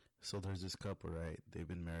So there's this couple, right? They've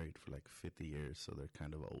been married for like 50 years, so they're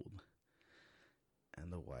kind of old.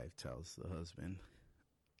 And the wife tells the husband,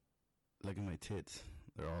 look at my tits.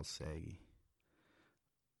 They're all saggy.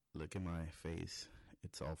 Look at my face.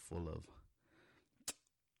 It's all full of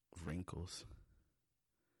wrinkles.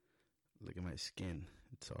 Look at my skin.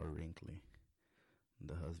 It's all wrinkly.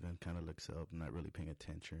 The husband kind of looks up, not really paying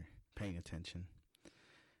attention.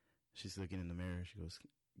 She's looking in the mirror. She goes,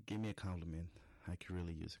 give me a compliment. I could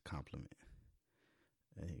really use a compliment.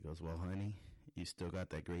 And he goes, well, honey, you still got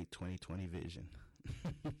that great 20/20 vision.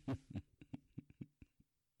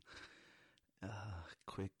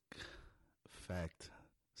 Quick fact,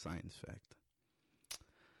 science fact.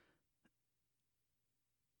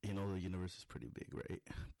 You know, the universe is pretty big, right?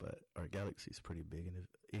 But our galaxy is pretty big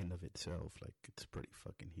in of itself. Like, it's pretty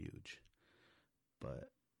fucking huge. But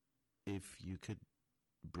if you could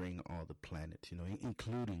bring all the planets, you know,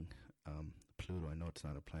 including Pluto, I know it's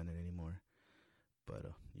not a planet anymore, but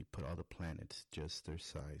you put all the planets, just their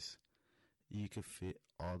size, you could fit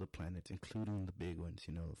all the planets, including the big ones,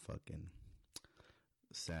 you know, fucking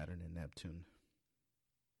Saturn and Neptune.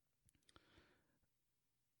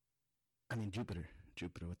 I mean, Jupiter,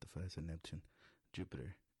 what the fuck, I said Neptune.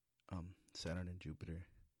 Jupiter, Saturn and Jupiter,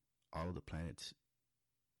 all of the planets,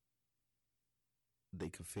 they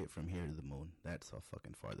could fit from here to the moon. That's how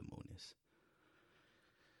fucking far the moon is.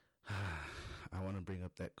 I want to bring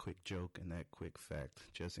up that quick joke and that quick fact,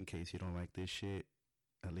 just in case you don't like this shit.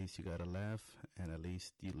 At least you got to laugh, and at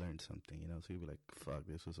least you learned something, you know? So you'll be like, fuck,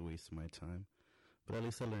 this was a waste of my time. But at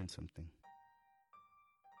least I learned something.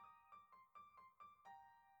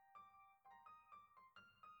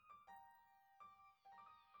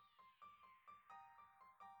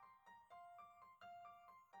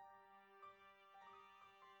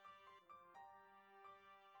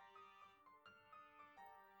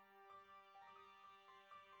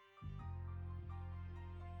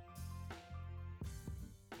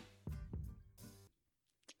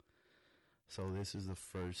 So this is the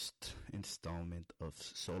first installment of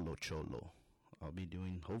Solo Cholo. I'll be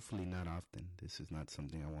doing, hopefully not often. This is not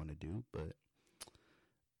something I want to do, but,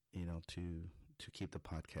 you know, to keep the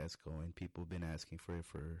podcast going. People have been asking for it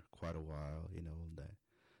for quite a while, you know, that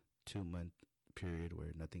 2-month period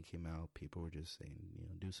where nothing came out. People were just saying, you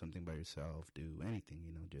know, do something by yourself, do anything,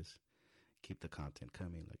 you know, just keep the content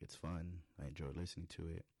coming. Like, it's fun. I enjoy listening to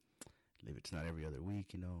it. If it's not every other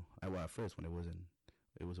week, you know. At first when it was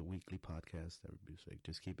a weekly podcast. Everybody was like,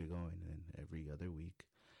 just keep it going. And then every other week.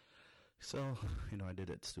 So, you know, I did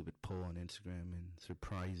that stupid poll on Instagram, and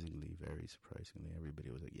surprisingly, very surprisingly,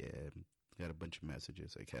 everybody was like, yeah, got a bunch of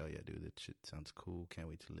messages like, hell yeah, dude, that shit sounds cool. Can't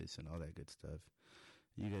wait to listen. All that good stuff.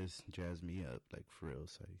 You guys jazzed me up, like, for real.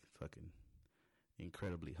 So I fucking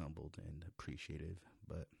incredibly humbled and appreciative.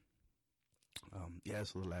 But, yeah,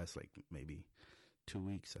 so the last, like, maybe 2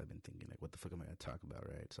 weeks, I've been thinking, like, what the fuck am I going to talk about,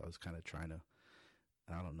 right? So I was kind of trying to,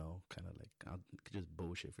 I don't know, kind of like, I could just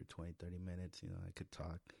bullshit for 20-30 minutes, you know, I could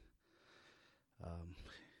talk.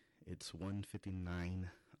 It's 1:59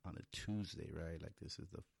 on a Tuesday, right? Like, this is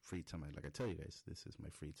the free time. I tell you guys, this is my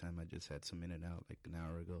free time. I just had some in and out, like, an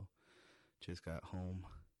hour ago. Just got home.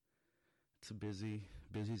 It's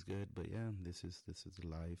busy's good, but yeah, this is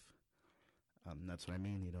life. That's what I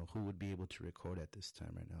mean, you know, who would be able to record at this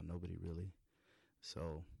time right now? Nobody really.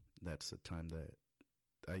 So that's the time that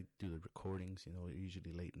I do the recordings, you know,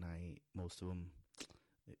 usually late night, most of them,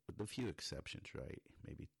 with a few exceptions, right?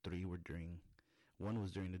 Maybe one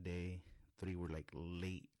was during the day, 3 were like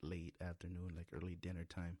late afternoon, like early dinner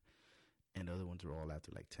time, and the other ones were all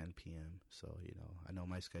after like 10 p.m. So, you know, I know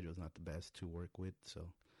my schedule is not the best to work with, so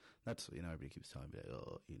that's, you know, everybody keeps telling me, like,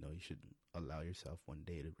 oh, you know, you should allow yourself one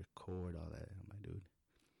day to record all that. I'm like, dude,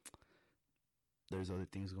 there's other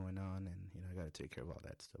things going on, and, you know, I got to take care of all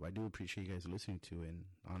that stuff. I do appreciate you guys listening to it, and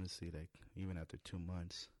honestly, like, even after 2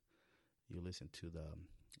 months, you listen to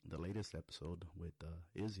the latest episode with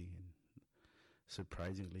Izzy, and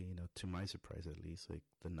surprisingly, you know, to my surprise at least, like,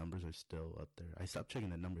 the numbers are still up there. I stopped checking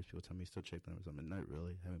the numbers. People tell me still check the numbers. I mean, not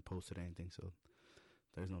really. I haven't posted anything, so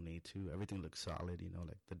there's no need to. Everything looks solid, you know,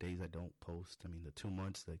 like, the days I don't post, I mean, the 2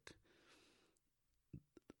 months, like,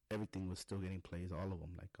 everything was still getting plays, all of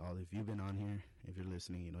them. Like, if you've been on here, if you're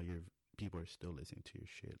listening, you know, people are still listening to your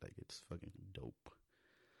shit. Like, it's fucking dope.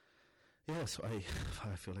 Yeah, so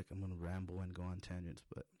I feel like I'm going to ramble and go on tangents,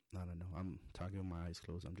 but I don't know. I'm talking with my eyes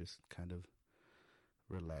closed. I'm just kind of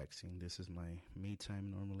relaxing. This is my me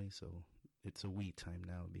time normally, so it's a we time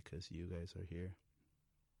now because you guys are here.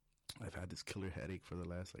 I've had this killer headache for the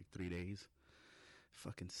last, like, 3 days.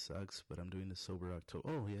 Fucking sucks, but I'm doing the Sober October.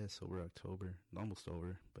 Oh, yeah, Sober October. Almost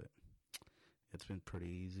over, but it's been pretty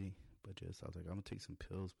easy. but just I was like, I'm gonna take some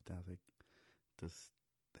pills. But then I was like, does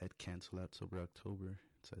that cancel out sober October?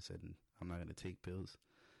 So I said I'm not gonna take pills.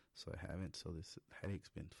 So I haven't. So this headache's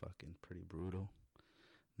been fucking pretty brutal.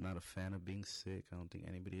 I'm not a fan of being sick. I don't think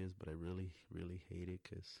anybody is, but I really, really hate it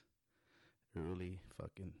because it really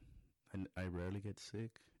fucking. I rarely get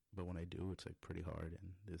sick, but when I do, it's like pretty hard,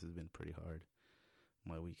 and this has been pretty hard.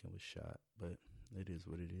 My weekend was shot, but it is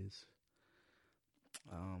what it is.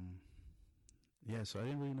 Yeah, so I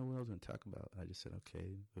didn't really know what I was going to talk about. I just said,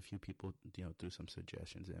 okay, a few people, threw some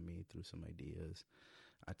suggestions at me, threw some ideas.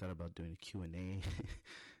 I thought about doing a Q&A.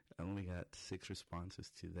 I only got 6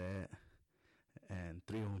 responses to that, and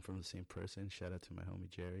 3 of them from the same person. Shout out to my homie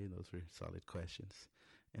Jerry. Those were solid questions.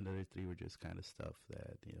 And the other 3 were just kind of stuff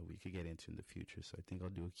that, we could get into in the future. So I think I'll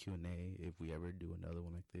do a Q&A if we ever do another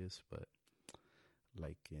one like this, but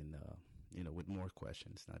like in, with more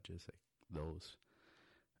questions, not just like those.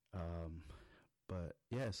 But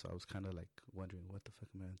yeah, so I was kind of like wondering, what the fuck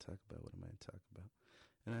am I going to talk about? What am I going to talk about?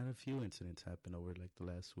 And I had a few incidents happen over like the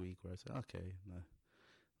last week where I said, okay, nah,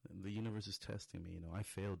 the universe is testing me. I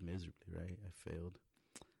failed miserably, right? I failed.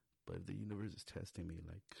 But if the universe is testing me,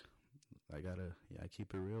 like, I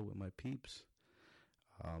keep it real with my peeps.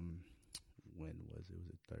 When was it? Was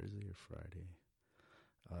it Thursday or Friday?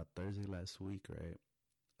 Thursday last week, right?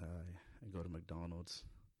 I go to McDonald's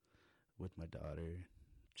with my daughter,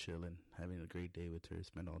 chilling, having a great day with her,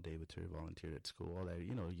 spend all day with her, volunteered at school, all that.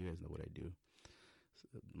 You guys know what I do.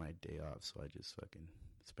 So my day off, so I just fucking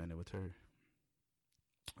spend it with her.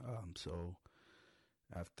 So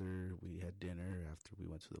after we had dinner, after we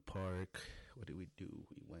went to the park, what did we do?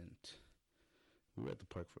 We were at the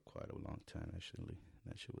park for quite a long time, actually.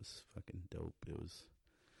 That shit was fucking dope. It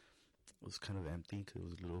was kind of empty because it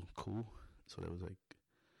was a little cool. So there was like,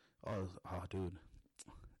 oh, dude.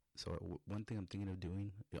 So one thing I'm thinking of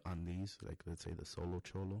doing on these, like let's say the solo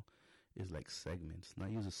Cholo, is like segments.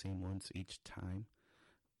 Not use the same ones each time,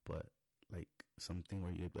 but like something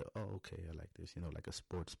where you're like, oh, okay, I like this. Like a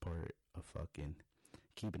sports part, a fucking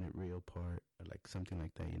keeping it real part, or like something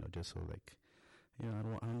like that. Just so like, I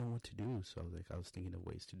don't know what to do. So I was thinking of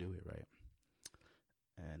ways to do it, right?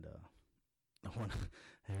 And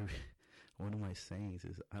one of my sayings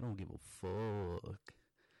is, I don't give a fuck.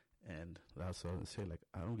 And that's what I was say, like,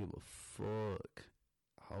 I don't give a fuck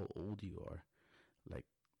how old you are. Like,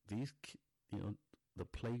 these, the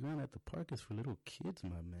playground at the park is for little kids,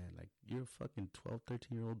 my man. Like, you're a fucking 12,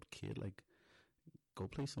 13-year-old kid. Like, go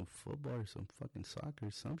play some football or some fucking soccer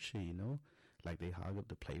or some shit, Like, they hog up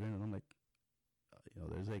the playground, and I'm like,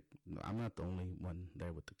 there's like, I'm not the only one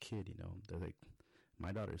there with the kid, There's like,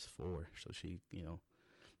 my daughter's 4, so she,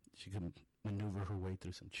 she can maneuver her way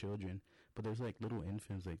through some children. But there's like little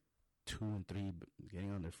infants, like 2 and 3,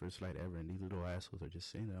 getting on their first flight ever, and these little assholes are just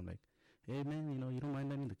sitting there. I'm like, hey man, you don't mind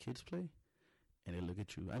letting the kids play? And they look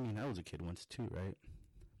at you. I mean, I was a kid once too, right?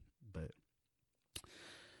 But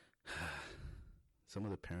some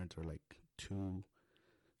of the parents are like too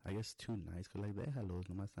nice. Cause like, they hello,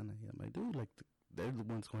 no más. I'm like, dude, like, they're the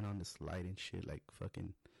ones going on the slide and shit, like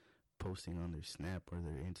fucking posting on their Snap or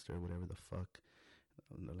their Insta or whatever the fuck.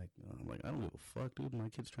 And they're like, I'm like, I don't give a fuck, dude. My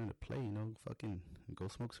kid's trying to play, fucking go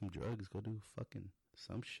smoke some drugs, go do fucking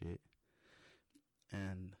some shit.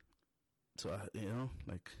 And so,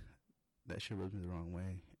 like, that shit rubs me the wrong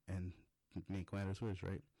way. And make matters worse,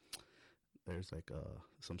 right? There's like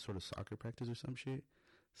some sort of soccer practice or some shit.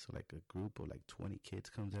 So like a group of like 20 kids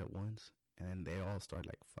comes at once, and they all start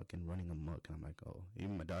like fucking running amok. And I'm like, oh,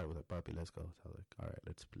 even my daughter was like, Papi, let's go. So I was like, all right,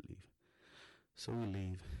 let's leave. So we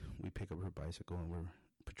leave, we pick up her bicycle, and we're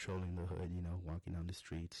patrolling the hood, walking down the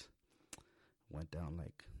streets. Went down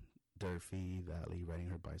like Durfee Valley, riding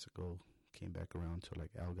her bicycle, came back around to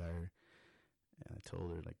like Algier, and I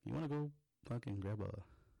told her, like, you want to go fucking grab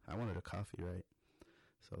I wanted a coffee, right?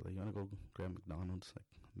 So like, you want to go grab McDonald's,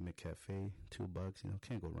 like McCafe, $2,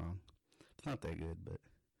 can't go wrong. It's not that good, but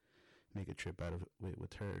make a trip out of it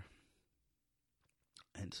with her.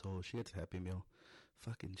 And so she gets a Happy Meal.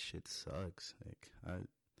 Fucking shit sucks. Like,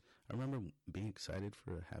 I remember being excited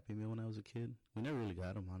for a Happy Meal when I was a kid. We never really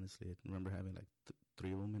got them, honestly. I remember having like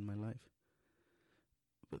 3 of them in my life.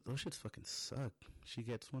 But those shits fucking suck. She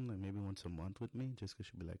gets one like maybe once a month with me, just because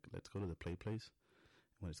she'll be like, let's go to the play place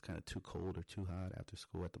when it's kind of too cold or too hot after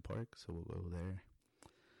school at the park. So we'll go there.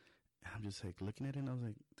 And I'm just like looking at it, and I was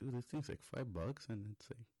like, dude, this thing's like $5, and it's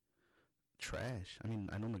like trash. I mean,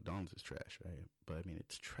 I know McDonald's is trash, right? But I mean,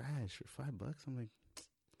 it's trash for $5. I'm like,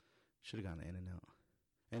 should have gone In-N-Out.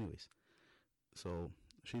 Anyways, so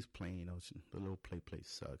she's playing, the little play place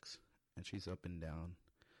sucks, and she's up and down.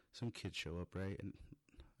 Some kids show up, right? And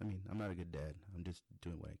I mean, I'm not a good dad. I'm just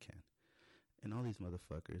doing what I can. And all these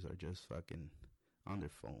motherfuckers are just fucking on their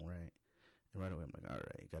phone, right? And right away, I'm like, all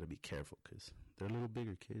right, gotta be careful, because they're little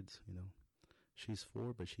bigger kids, you know. She's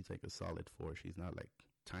 4, but she's like a solid 4. She's not like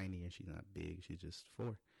tiny and she's not big. She's just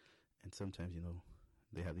 4. And sometimes, you know,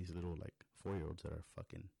 they have these little like 4-year-olds that are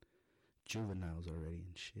fucking juveniles already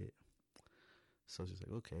and shit. So it's just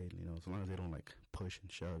like, okay, you know, as long as they don't like push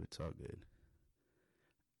and shove, it's all good.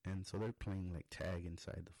 And so they're playing like tag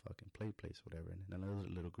inside the fucking play place, whatever. And then another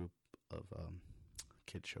little group of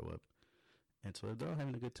kids show up. And so they're all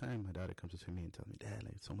having a good time. My daughter comes up to me and tells me, Dad,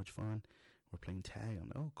 like, it's so much fun. We're playing tag. I'm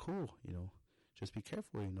like, oh, cool. You know, just be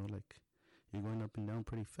careful, you know, like, you're going up and down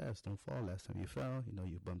pretty fast. Don't fall. Last time you fell, you know,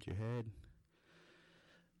 you bumped your head.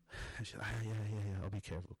 And she's like, yeah, I'll be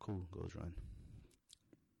careful. Cool. Goes run.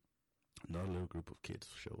 Another little group of kids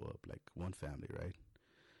show up, like one family, right?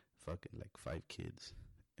 Fucking like 5 kids.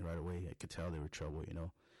 And right away, I could tell they were trouble, you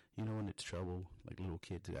know. You know when it's trouble, like little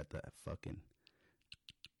kids got that fucking,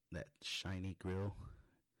 that shiny grill.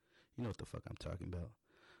 You know what the fuck I'm talking about.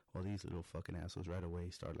 Well, these little fucking assholes right away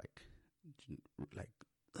start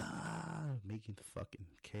making fucking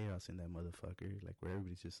chaos in that motherfucker, like where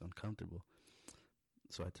everybody's just uncomfortable.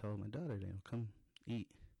 So I tell my daughter, you know, come eat.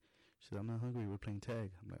 She said, I'm not hungry, we're playing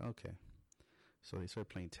tag. I'm like, okay. So they start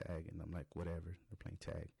playing tag, and I'm like, whatever, they're playing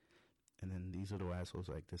tag. And then these little assholes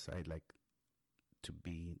like decide like to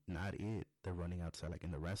be not it. They're running outside like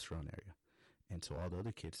in the restaurant area. And so all the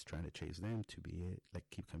other kids trying to chase them to be it, like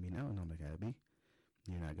keep coming out. And I'm like, Abby,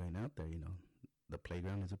 you're not going out there, you know. The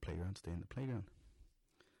playground is a playground, stay in the playground.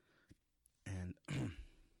 And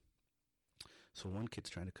so one kid's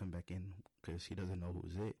trying to come back in because he doesn't know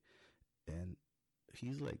who's it. And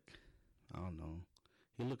he's like, I don't know,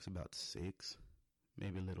 he looks about 6,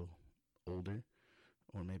 maybe a little older.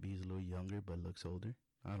 Or maybe he's a little younger but looks older.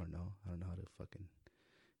 I don't know how to fucking,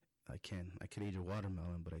 I could age a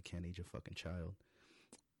watermelon, but I can't age a fucking child.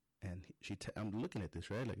 And I'm looking at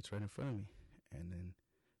this, right? Like it's right in front of me. And then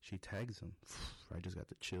she tags him. I just got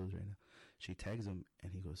the chills right now. She tags him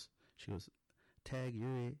and she goes, Tag,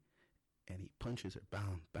 you're it. And he punches her.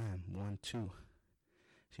 Bam, bam, 1, 2.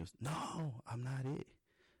 She goes, no, I'm not it.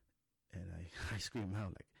 And I scream out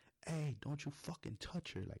like, hey, don't you fucking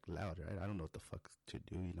touch her, like louder. I don't know what the fuck to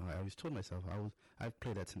do, you know. I always told myself, I've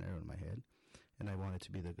played that scenario in my head, and I wanted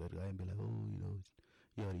to be the good guy and be like, oh, you know,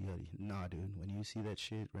 yada yada. Nah, dude, when you see that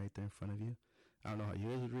shit right there in front of you, I don't know how you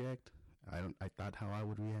guys would react. I thought how I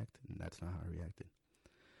would react, and that's not how I reacted.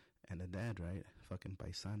 And the dad, right, fucking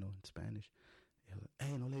paisano in Spanish, he was like,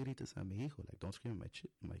 hey, no le grites a mi hijo, like don't scream at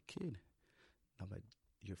my kid. And I'm like,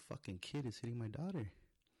 your fucking kid is hitting my daughter.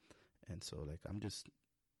 And so like I'm just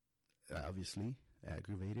obviously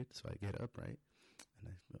aggravated, so I get up, right, and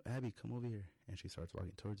I go, Abby, come over here. And she starts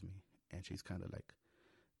walking towards me, and she's kind of like,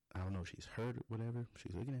 I don't know, she's hurt or whatever.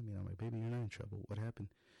 She's looking at me, and I'm like, baby, you're not in trouble, what happened?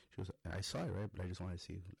 She goes, I saw it, right, but I just wanted to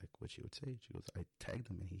see like what she would say. She goes, I tagged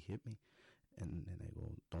him and he hit me. And I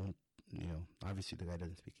go, don't, you know, obviously the guy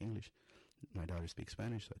doesn't speak English. My daughter speaks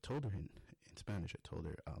Spanish, so I told her in Spanish, I told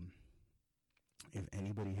her, if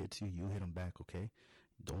anybody hits you, you hit them back, okay?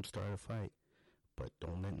 Don't start a fight, but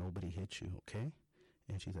don't let nobody hit you, okay?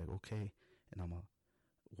 And she's like, okay. And I'm like,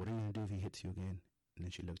 what are you going to do if he hits you again? And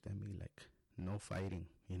then she looked at me like, no fighting,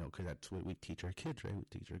 you know, because that's what we teach our kids, right? We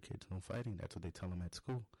teach our kids no fighting. That's what they tell them at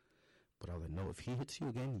school. But I was like, no, if he hits you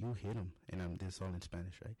again, you hit him. And this all in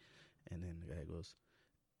Spanish, right? And then the guy goes,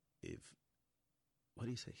 what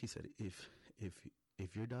did he say? He said,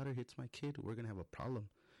 if your daughter hits my kid, we're going to have a problem.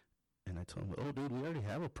 And I told him, oh, dude, we already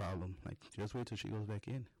have a problem. Like, just wait till she goes back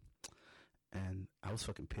in. And I was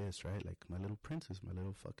fucking pissed, right? Like, my little princess, my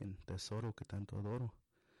little fucking tesoro que tanto adoro.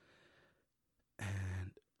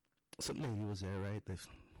 And some lady was there, right? There's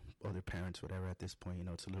other parents, whatever, at this point, you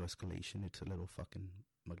know, it's a little escalation. It's a little fucking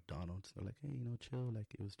McDonald's. They're like, hey, you know, chill. Like,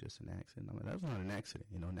 it was just an accident. I'm like, that was not an accident.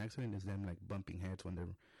 You know, an accident is them, like, bumping heads when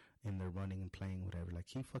they're in there running and playing, whatever. Like,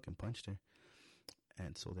 he fucking punched her.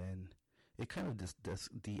 And so then it kind of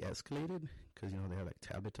de-escalated because, you know, they had, like,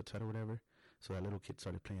 tablets outside or whatever. So that little kid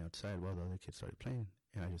started playing outside while the other kid started playing.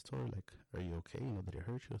 And I just told her, like, are you okay? You know, did it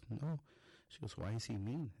hurt? She goes, no. She goes, why is he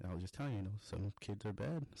mean? And I was just telling you, you know, some kids are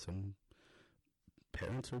bad. Some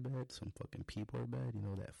parents are bad. Some fucking people are bad. You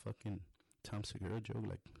know, that fucking Tom Segura joke,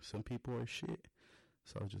 like, some people are shit.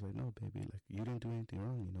 So I was just like, no, baby, like, you didn't do anything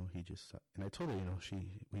wrong. You know, he just, and I told her, you know,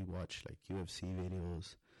 we watch, like, UFC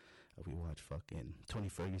videos. We watch fucking Tony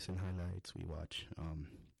Ferguson highlights. We watch,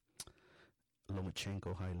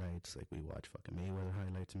 Lomachenko highlights, like we watch fucking Mayweather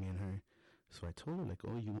highlights, me and her. So I told her, like,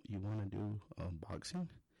 oh, you want to do boxing?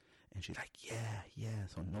 And she's like, yeah,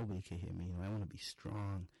 so nobody can hit me, you know, I want to be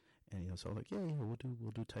strong. And, you know, so I was like, yeah, we'll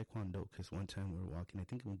do taekwondo, because one time we were walking, I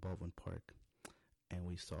think in Baldwin Park, and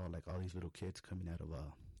we saw like all these little kids coming out of what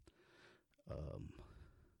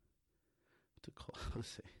to call, let's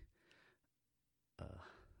say,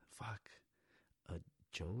 fuck, a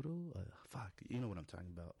Cholo, fuck, you know what I'm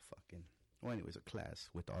talking about, fucking. Well, anyways, a class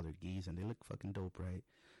with all their geese, and they look fucking dope, right?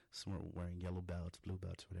 Some were wearing yellow belts, blue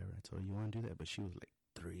belts, whatever. I told her, you want to do that? But she was like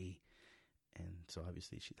 3. And so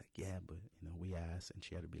obviously she's like, yeah, but, you know, we asked, and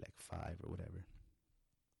she had to be like 5 or whatever.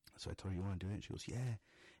 So I told her, you want to do it? And she goes, yeah.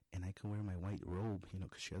 And I can wear my white robe, you know,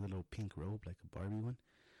 because she has a little pink robe, like a Barbie one.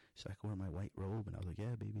 So I can wear my white robe. And I was like,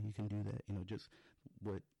 yeah, baby, you can do that. You know, just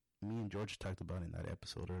what me and George talked about in that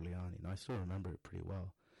episode early on. You know, I still remember it pretty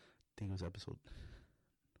well. I think it was episode,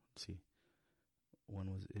 let's see. 1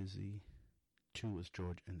 was Izzy, 2 was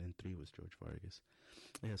George, and then 3 was George Vargas.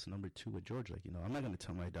 Yeah, so number 2 with George, like, you know, I'm not going to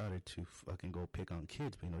tell my daughter to fucking go pick on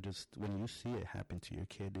kids, but, you know, just when you see it happen to your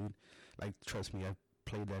kid, dude, like, trust me, I've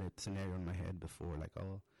played that scenario in my head before, like,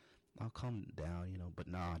 oh, I'll calm down, you know, but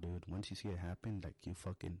nah, dude, once you see it happen, like, you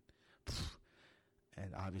fucking,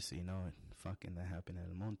 and obviously, you know, fucking that happened at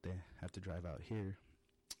El Monte. I have to drive out here,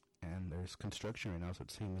 and there's construction right now, so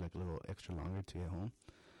it's taking me, like, a little extra longer to get home.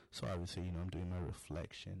 So obviously, you know, I'm doing my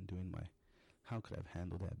reflection, doing my, how could I have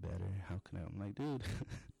handled that better? How could I? I'm like, dude,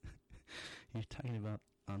 you're talking about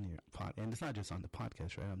on your pod, and it's not just on the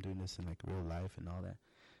podcast, right? I'm doing this in like real life and all that,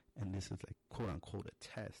 and this is like quote unquote a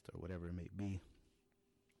test or whatever it may be.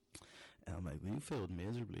 And I'm like, you failed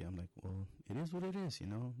miserably. I'm like, well, it is what it is, you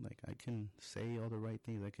know. Like I can say all the right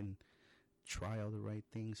things, I can try all the right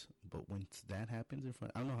things, but when that happens in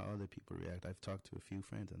front, I don't know how other people react. I've talked to a few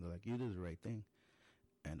friends, and they're like, you did the right thing.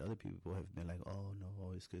 And other people have been like, oh,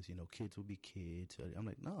 no, it's because, you know, kids will be kids. I'm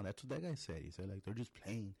like, no, that's what that guy said. He said, like, they're just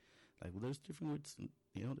playing. Like, well, there's different ways,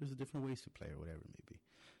 you know, there's different ways to play or whatever it may be.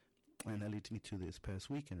 And that leads me to this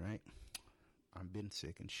past weekend, right? I've been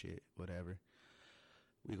sick and shit, whatever.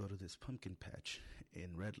 We go to this pumpkin patch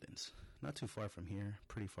in Redlands. Not too far from here,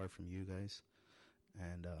 pretty far from you guys.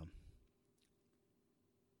 And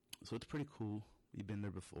so it's pretty cool. We've been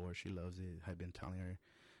there before. She loves it. I've been telling her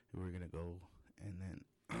we were going to go. And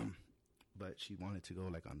then, but she wanted to go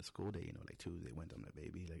like on the school day, you know, like Tuesday, Wednesday. I'm like,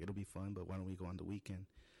 baby, like it'll be fun, but why don't we go on the weekend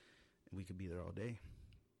and we could be there all day?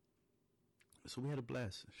 So we had a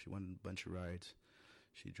blast. She went on a bunch of rides.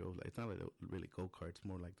 She drove like, it's not like really go-karts,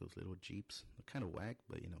 more like those little Jeeps. They're kind of whack,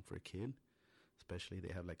 but you know, for a kid, especially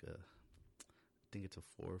they have like I think it's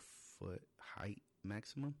a 4-foot height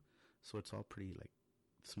maximum. So it's all pretty like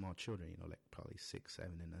small children, you know, like probably 6, 7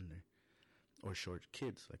 and under. Or short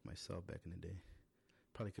kids like myself back in the day.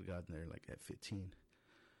 Probably could have gotten there like at 15.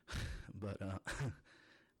 But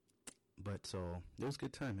so it was a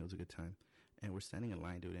good time. It was a good time. And we're standing in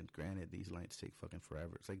line, dude. And granted, these lines take fucking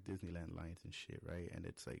forever. It's like Disneyland lines and shit, right? And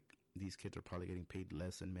it's like these kids are probably getting paid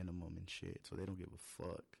less than minimum and shit. So they don't give a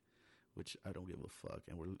fuck, which I don't give a fuck.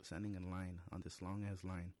 And we're standing in line on this long ass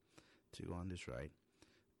line to go on this ride.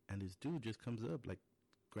 And this dude just comes up. Like,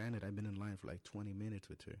 granted, I've been in line for like 20 minutes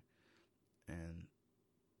with her. And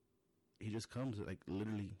he just comes, like,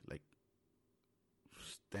 literally, like,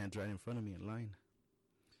 stands right in front of me in line.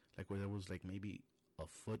 Like, where there was, like, maybe a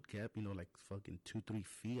foot gap, you know, like, fucking 2-3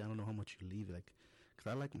 feet. I don't know how much you leave, like,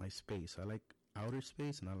 because I like my space. I like outer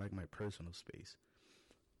space, and I like my personal space.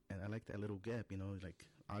 And I like that little gap, you know, like,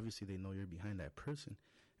 obviously they know you're behind that person.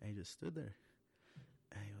 And he just stood there.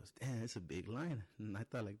 And he goes, damn, it's a big line. And I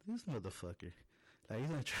thought, like, this motherfucker. Like, he's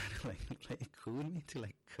not trying to, like cool me to,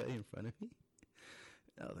 like, cut in front of me.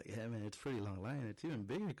 I was like, yeah, man, it's a pretty long line. It's even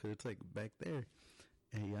bigger because it's, like, back there.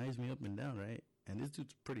 And he eyes me up and down, right? And this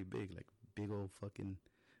dude's pretty big, like, big old fucking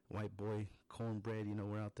white boy, cornbread, you know,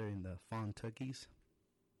 we're out there in the Fawn Tuckies.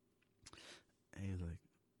 And he was like,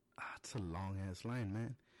 it's a long-ass line,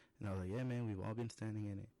 man. And I was like, yeah, man, we've all been standing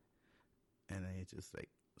in it. And then it's just like,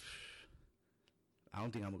 I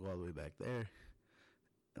don't think I'm going to go all the way back there.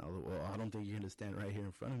 I was like, well, I don't think you're going to stand right here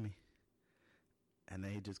in front of me. And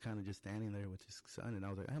then he just kind of just standing there with his son. And I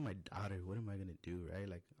was like, I have my daughter. What am I going to do, right?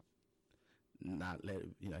 Like, not let,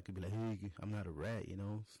 you know, I could be like, hey, I'm not a rat, you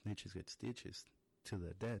know. Snitches get stitches to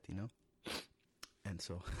the death, you know. And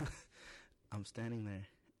so I'm standing there.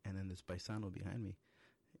 And then this paisano behind me,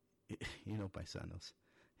 you know, paisanos.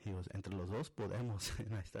 He goes, entre los dos podemos.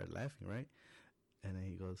 And I start laughing, right? And then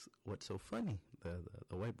he goes, what's so funny?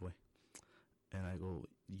 The white boy. And I go,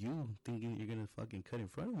 you thinking you're going to fucking cut in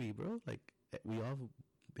front of me, bro? Like, we all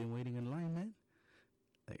been waiting in line, man.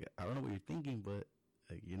 Like, I don't know what you're thinking, but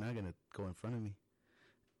like, you're not going to go in front of me.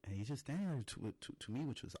 And he's just standing there to me,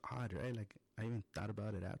 which was odd, right? Like, I even thought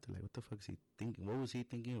about it after. Like, what the fuck is he thinking? What was he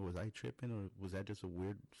thinking? Or was I tripping? Or was that just a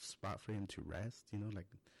weird spot for him to rest, you know? Like,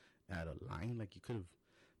 at a line? Like, you could have,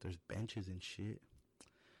 there's benches and shit.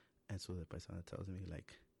 And so the paisano tells me,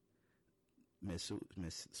 like,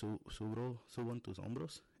 subo en tus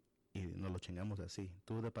hombros y nos lo chingamos así.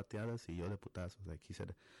 Tú de pateadas y yo de putazos. Like, he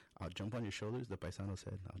said, I'll jump on your shoulders. The paisano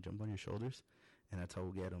said, I'll jump on your shoulders, and that's how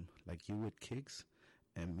we'll get him. Like, you with kicks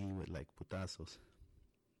and me with, like, putazos.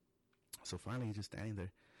 So finally, he's just standing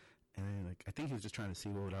there. And then, like, I think he was just trying to see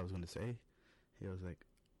what I was going to say. He was like,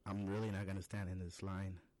 I'm really not going to stand in this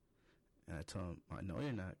line. And I told him, I know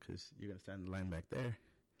you're not, because you're going to stand in the line back there.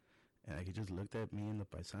 And like, he just looked at me and the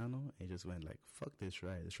paisano, and he just went like, fuck this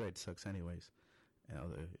ride. This ride sucks anyways. And I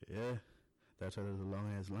was like, yeah, that's why there's a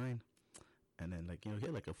long-ass line. And then, like, you know, he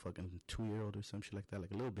had like a fucking 2-year-old or some shit like that,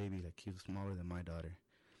 like a little baby, like he was smaller than my daughter.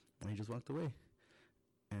 And he just walked away.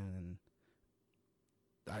 And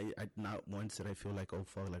I not once did I feel like, oh,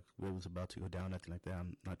 fuck, like it was about to go down, nothing like that.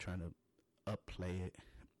 I'm not trying to upplay it.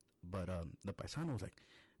 But the paisano was like,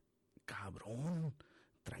 cabrón,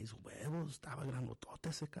 traes huevos, estaba grandotote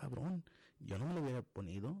ese cabrón. Yo no me lo hubiera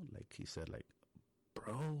ponido. Like, he said, like,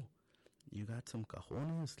 bro, you got some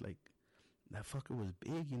cajones. Like, that fucker was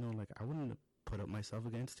big, you know. Like, I wouldn't have put up myself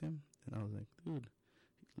against him. And I was like, dude,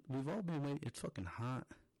 we've all been waiting. It's fucking hot.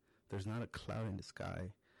 There's not a cloud in the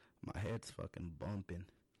sky. My head's fucking bumping.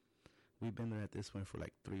 We've been there at this point for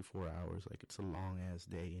like 3-4 hours. Like, it's a long-ass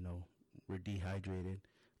day, you know. We're dehydrated.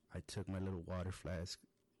 I took my little water flask.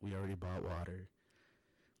 We already bought water.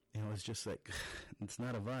 You know, it's just like, it's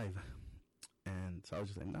not a vibe. And so I was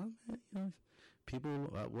just like, no, man, you know, people,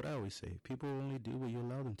 what I always say, people only do what you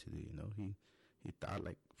allow them to do, you know. He thought,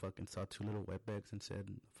 like, fucking saw 2 little wetbacks and said,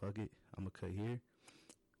 fuck it, I'm gonna cut here.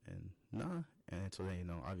 And nah. And so then, you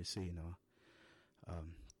know, obviously, you know,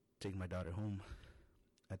 taking my daughter home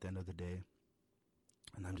at the end of the day.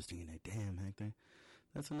 And I'm just thinking, like, damn, Hector,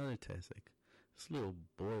 that's another test. Like, this little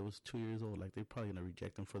boy was 2 years old. Like, they're probably gonna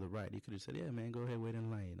reject him for the ride. You could have said, yeah, man, go ahead, wait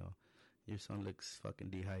in line, you know. Your son looks fucking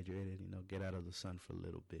dehydrated, you know, get out of the sun for a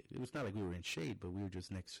little bit. It was not like we were in shade, but we were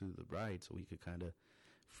just next to the ride, so we could kind of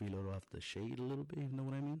freeload off the shade a little bit, you know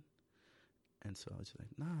what I mean? And so I was just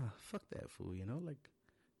like, nah, fuck that fool, you know? Like,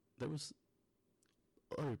 there was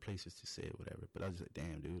other places to say it, whatever, but I was just like,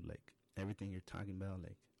 damn, dude, like, everything you're talking about,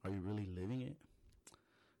 like, are you really living it?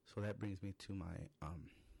 So that brings me to my,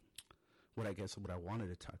 what I wanted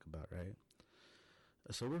to talk about, right?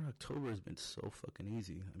 Sober October has been so fucking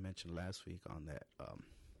easy. I mentioned last week on that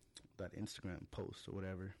that Instagram post or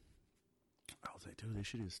whatever. I was like, dude, this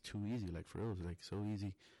shit is too easy. Like, for real, it's like so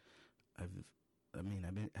easy.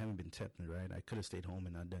 Haven't been tempted, right? I could have stayed home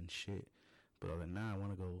and not done shit, but I was like, nah, I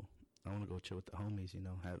want to go chill with the homies, you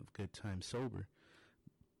know, have a good time sober,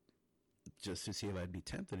 just to see if I'd be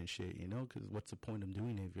tempted and shit, you know, because what's the point of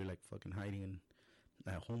doing it if you're like fucking hiding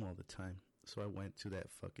at home all the time? So I went to that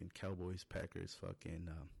fucking Cowboys Packers fucking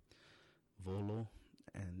Volo,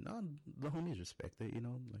 and the homies respect it, you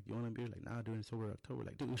know. Like, you want a beer? Like, nah, during sober October.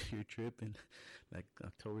 Like, dude, you're tripping. Like,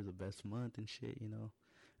 October's the best month and shit, you know.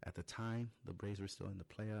 At the time, the Braves were still in the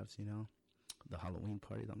playoffs, you know. The Halloween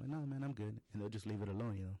parties, I'm like, nah, man, I'm good. And they'll just leave it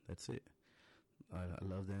alone, you know. That's it. I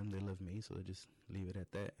love them. They love me, so they'll just leave it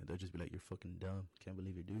at that. And they'll just be like, you're fucking dumb. Can't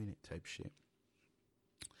believe you're doing it type shit.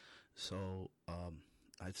 So,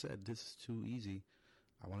 I said, this is too easy.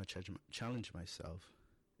 I want to challenge myself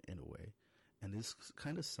in a way. And this is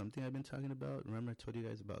kind of something I've been talking about. Remember I told you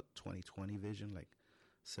guys about 2020 vision, like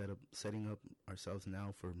setting up ourselves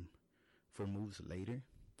now for moves later.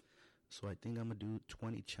 So I think I'm going to do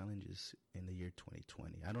 20 challenges in the year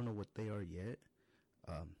 2020. I don't know what they are yet.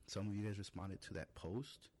 Some of you guys responded to that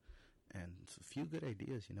post. And it's a few good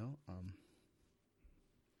ideas, you know.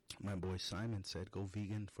 My boy Simon said, go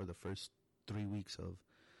vegan for the first 3 weeks of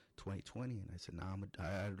 2020, and I said, nah,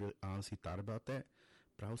 I really honestly thought about that,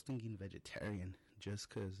 but I was thinking vegetarian, just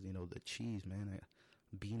because, you know, the cheese, man,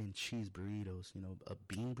 bean and cheese burritos, you know, a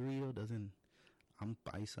bean burrito doesn't, I'm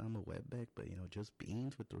paisa, I'm a wetback, but, you know, just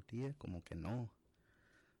beans with tortilla, como que no,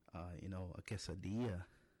 you know, a quesadilla,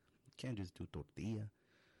 you can't just do tortilla,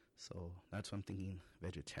 so that's what I'm thinking,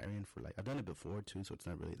 vegetarian for, like, I've done it before, too, so it's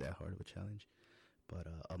not really that hard of a challenge, but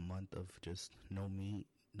a month of just no meat,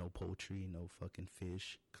 no poultry, no fucking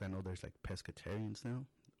fish. Because I know there's like pescatarians now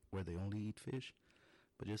where they only eat fish.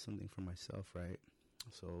 But just something for myself, right?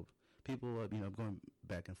 So people, you know, I'm going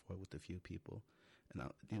back and forth with a few people. And,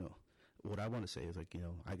 you know, what I want to say is like, you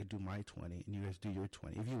know, I could do my 20 and you guys do your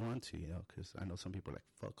 20 if you want to, you know, because I know some people are like,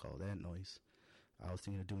 fuck all that noise. I was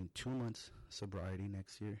thinking of doing 2 months sobriety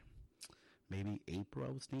next year. Maybe April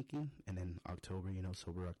I was thinking. And then October, you know,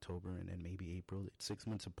 sober October. And then maybe April. It's 6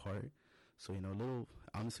 months apart. So, you know,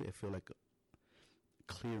 honestly, I feel like a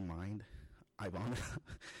clear mind.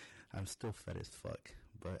 I'm still fat as fuck,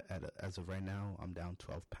 but as of right now, I'm down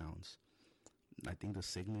 12 pounds. I think the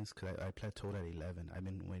sickness, because I plateaued at 11. I've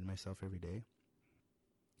been weighing myself every day,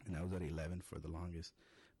 and I was at 11 for the longest.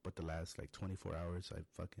 But the last like 24 hours, I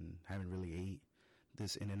fucking haven't really ate.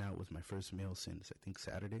 This In-N-Out was my first meal since I think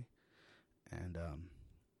Saturday, and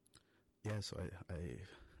yeah. So I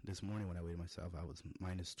this morning when I weighed myself, I was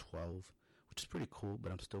minus 12, which is pretty cool.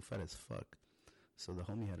 But I'm still fat as fuck. So the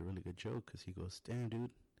homie had a really good joke because he goes, "Damn, dude,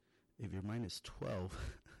 if you're minus 12."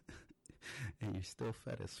 And you're still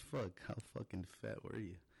fat as fuck. How fucking fat were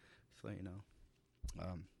you? So, you know.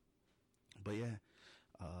 But yeah,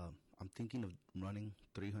 I'm thinking of running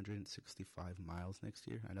 365 miles next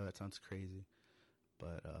year. I know that sounds crazy,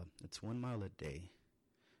 but it's 1 mile a day.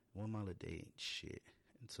 1 mile a day ain't shit.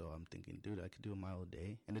 And so I'm thinking, dude, I could do a mile a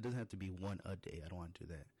day. And it doesn't have to be one a day. I don't want to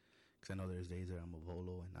do that. Because I know there's days that I'm a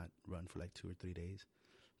volo and not run for like 2 or 3 days.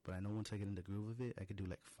 But I know once I get in the groove of it, I could do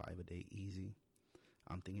like 5 a day easy.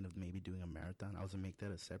 I'm thinking of maybe doing a marathon. I was going to make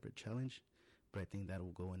that a separate challenge, but I think that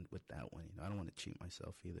will go in with that one. You know, I don't want to cheat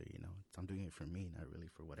myself either, you know. I'm doing it for me, not really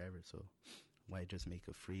for whatever, so why just make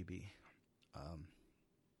a freebie?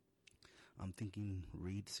 I'm thinking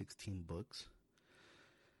read 16 books.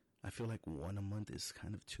 I feel like one a month is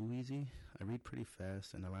kind of too easy. I read pretty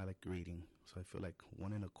fast, and I like reading, so I feel like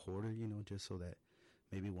 1 1/4, you know, just so that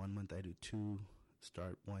maybe 1 month I do 2,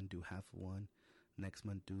 start 1, do half of 1, next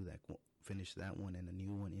month do that, finish that one and a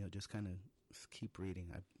new one, you know, just kind of keep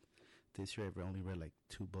reading. This year I've only read like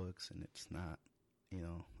 2 books, and it's not, you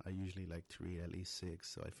know, I usually like to read at least 6,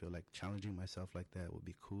 so I feel like challenging myself like that would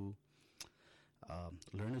be cool.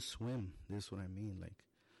 Learn to swim. This is what I mean. Like,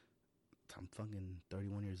 I'm fucking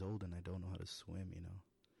 31 years old and I don't know how to swim, you know.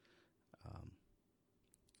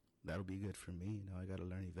 That'll be good for me, you know. I gotta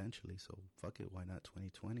learn eventually, so fuck it, why not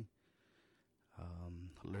 2020?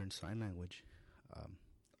 Learn sign language.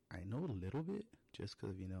 I know a little bit just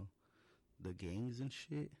because, you know, the gangs and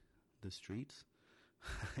shit, the streets.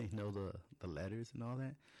 I know the letters and all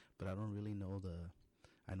that, but I don't really know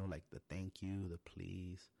I know like the thank you, the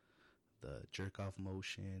please, the jerk off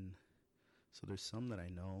motion. So there's some that I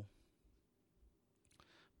know,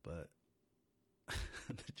 but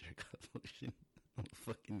the jerk off motion, I'm a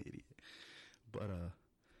fucking idiot. But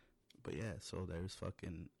yeah, so there's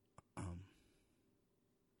fucking,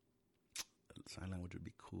 sign language would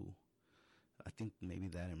be cool. I think maybe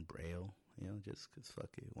that and Braille, you know, just because fuck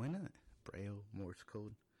it. Why not? Braille, Morse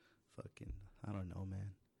code. Fucking, I don't know,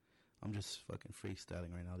 man. I'm just fucking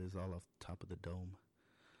freestyling right now. This is all off the top of the dome.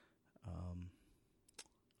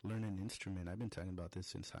 Learn an instrument. I've been talking about this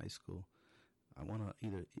since high school. I want to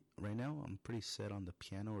either, right now, I'm pretty set on the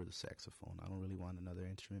piano or the saxophone. I don't really want another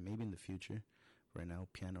instrument. Maybe in the future. Right now,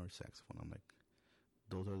 piano or saxophone. I'm like,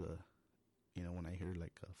 those are the, you know, when I hear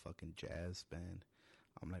like a fucking jazz band,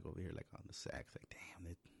 I'm like over here like on the sax, like damn,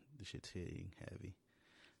 the shit's hitting heavy.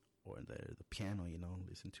 Or the piano, you know,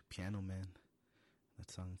 listen to Piano Man. That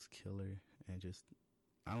song's killer. And just,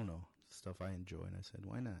 I don't know, stuff I enjoy. And I said,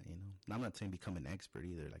 why not, you know? And I'm not saying become an expert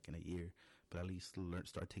either, like in a year, but at least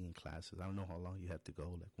start taking classes. I don't know how long you have to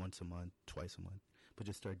go, like once a month, twice a month, but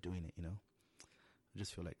just start doing it, you know? I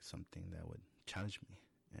just feel like something that would challenge me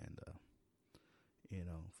and, you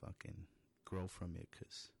know, fucking grow from it,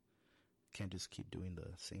 because can't just keep doing the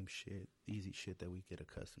same shit, easy shit that we get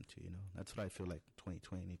accustomed to, you know. That's what I feel like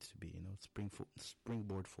 2020 needs to be, you know,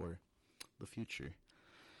 springboard for the future.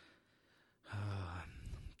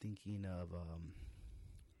 Thinking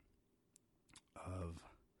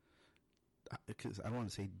because I don't want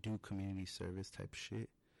to say do community service type shit,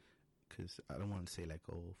 because I don't want to say like,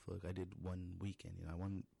 oh fuck, I did one weekend, you know. I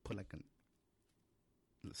want to put like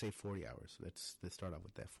let's say 40 hours. Let's start off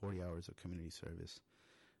with that, 40 hours of community service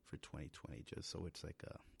for 2020, just so it's like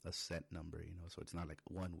a set number, you know, so it's not like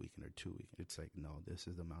 1 weekend or 2 weekends. It's like, no, this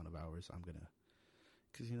is the amount of hours I'm gonna,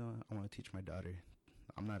 because, you know, I want to teach my daughter.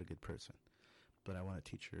 I'm not a good person, but I want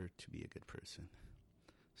to teach her to be a good person.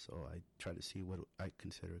 So I try to see what I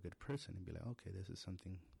consider a good person and be like, okay, this is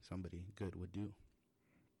something somebody good would do.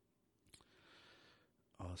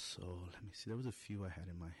 Also, let me see, there was a few I had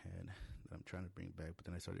in my head that I'm trying to bring back, but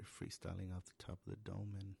then I started freestyling off the top of the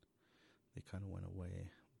dome and they kind of went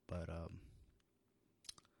away. But,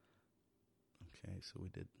 okay, so we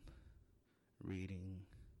did reading.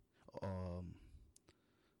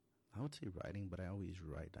 I would say writing, but I always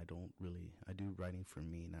write. I do writing for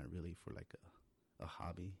me, not really for like a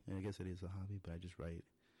hobby. And I guess it is a hobby, but I just write.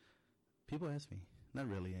 People ask me, not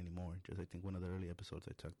really anymore. Just I think one of the early episodes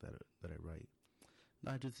I took that I write.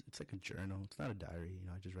 No, it's like a journal. It's not a diary. You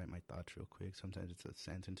know, I just write my thoughts real quick. Sometimes it's a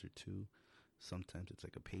sentence or two. Sometimes it's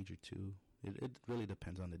like a page or two. It really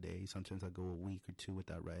depends on the day. Sometimes I go a week or 2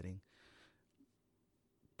 without writing.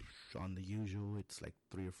 On the usual, it's like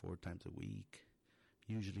 3 or 4 times a week.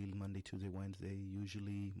 usually Monday, Tuesday, Wednesday,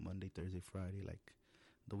 usually Monday, Thursday, Friday. Like,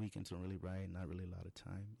 the weekends don't really write, not really a lot of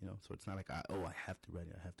time, you know. So it's not like I have to write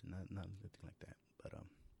it, I have to, not nothing like that. But let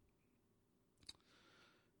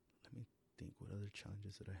me think. What other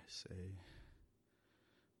challenges did I say?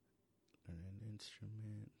 Learn an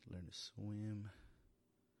instrument, learn to swim.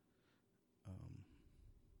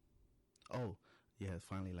 Oh yeah,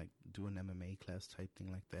 finally, like, do an MMA class type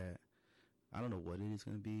thing like that. I don't know what it is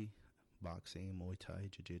gonna be. Boxing, Muay Thai,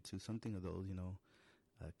 Jiu-Jitsu, something of those, you know.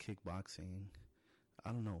 Kickboxing.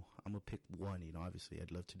 I don't know. I'm gonna pick one. You know, obviously,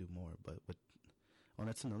 I'd love to do more, but oh,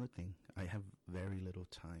 that's another thing. I have very little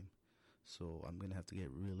time, so I'm gonna have to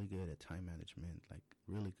get really good at time management. Like,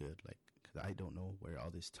 really good. Like, because I don't know where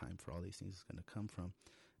all this time for all these things is gonna come from.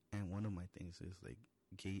 And one of my things is like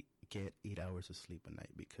get 8 hours of sleep a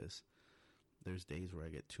night, because there's days where I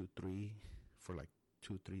get 2-3 for like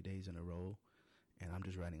 2-3 days in a row, and I'm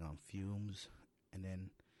just riding on fumes. And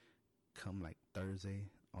then come like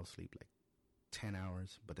Thursday, I'll sleep like 10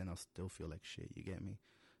 hours, but then I'll still feel like shit, you get me?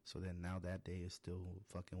 So then now that day is still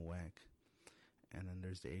fucking whack. And then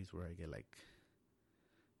there's days where I get like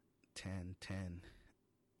 10,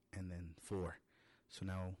 and then 4. So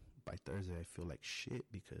now by Thursday I feel like shit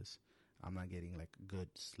because I'm not getting like a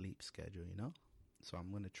good sleep schedule, you know? So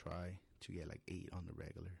I'm going to try to get like 8 on the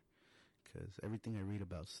regular, because everything I read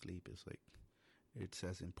about sleep is like, it's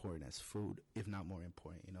as important as food, if not more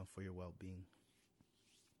important, you know, for your well-being.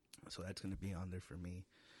 So that's going to be on there for me.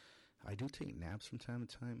 I do take naps from time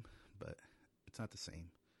to time, but it's not the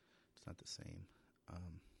same. It's not the same.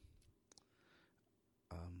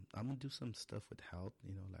 I'm going to do some stuff with health,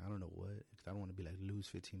 you know, like, I don't know what, because I don't want to be like lose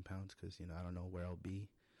 15 pounds, because, you know, I don't know where I'll be.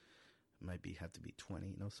 Might be have to be 20,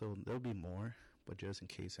 you know, so there'll be more. But just in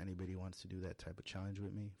case anybody wants to do that type of challenge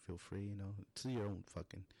with me, feel free, you know. It's your own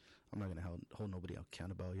fucking, I'm not going to hold nobody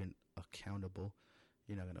accountable. You're accountable.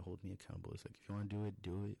 You're not going to hold me accountable. It's like, if you want to do it,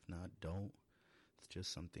 do it. If not, don't. It's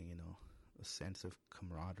just something, you know, a sense of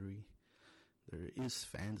camaraderie. There is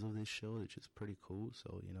fans of this show, which is pretty cool.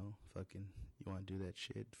 So, you know, fucking, you want to do that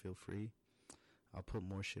shit, feel free. I'll put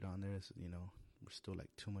more shit on there. So, you know, we're still like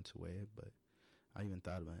 2 months away, but I even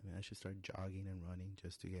thought about it, man. I should start jogging and running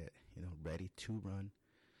just to get, you know, ready to run.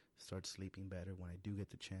 Start sleeping better when I do get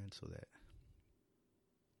the chance, so that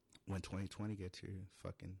when 2020 gets here,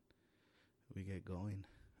 fucking, we get going.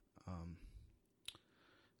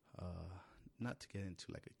 Not to get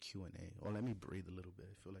into like a Q&A. Or let me breathe a little bit.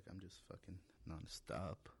 I feel like I'm just fucking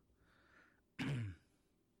non-stop.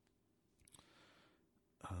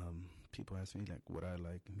 People ask me like what I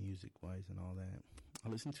like music-wise and all that. I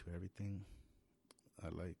listen to everything. I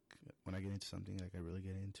like, when I get into something, like, I really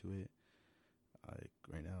get into it. Like,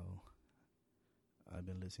 right now, I've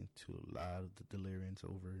been listening to a lot of the Delirians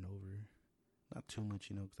over and over. Not too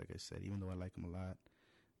much, you know, because like I said, even though I like them a lot,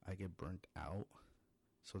 I get burnt out.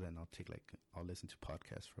 So then I'll listen to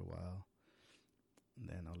podcasts for a while. And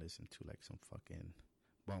then I'll listen to like some fucking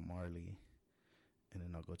Bob Marley. And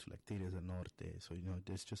then I'll go to like Tigres del Norte. So, you know,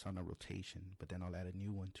 it's just on a rotation. But then I'll add a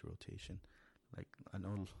new one to rotation. Like, I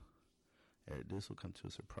know this will come to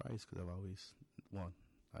a surprise, because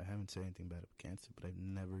I haven't said anything bad against it, but I've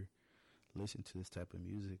never listened to this type of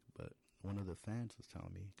music. But one of the fans was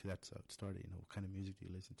telling me, because that's how it started, you know, what kind of music do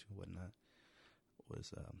you listen to and whatnot,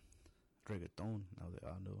 was reggaeton.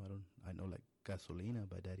 I know like Gasolina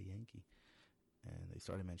by Daddy Yankee. And they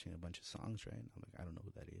started mentioning a bunch of songs, right? And I'm like, I don't know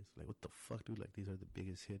who that is. Like, what the fuck, dude? Like, these are the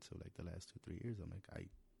biggest hits of like the last 2-3 years. I'm like, I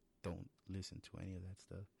don't listen to any of that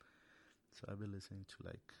stuff. So I've been listening to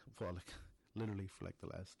literally for like the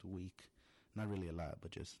last week. Not really a lot, but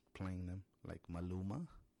just playing them. Like Maluma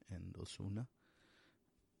and Ozuna.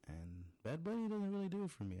 And Bad Bunny doesn't really do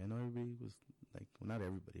it for me. I know everybody was like, well, not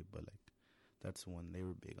everybody, but like, that's the one they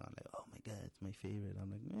were big on. Like, oh my God, it's my favorite.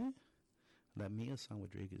 I'm like, eh. That Mia song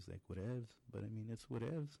with Drake is like whatevs. But I mean, it's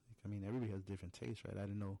whatevs. Like, I mean, everybody has different tastes, right? I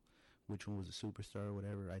didn't know which one was a superstar or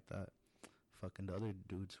whatever. I thought fucking the other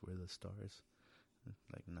dudes were the stars.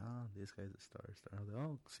 Like, nah, this guy's a star. I was like,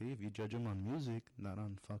 oh, see, if you judge them on music, not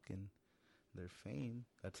on fucking their fame.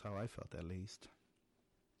 That's how I felt, at least.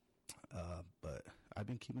 But I've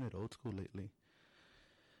been keeping it old school lately.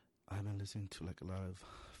 I've been listening to like a lot of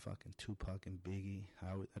fucking Tupac and Biggie.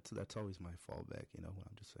 That's always my fallback, you know, when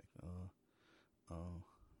I'm just like,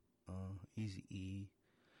 Easy-E.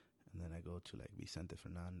 And then I go to like Vicente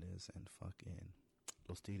Fernandez and fucking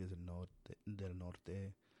Los Tigres del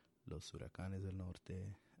Norte, Los Huracanes del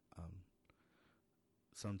Norte.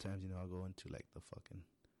 Sometimes, you know, I'll go into like the fucking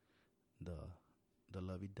the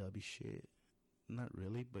lovey-dovey shit. Not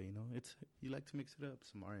really, but you know, you like to mix it up,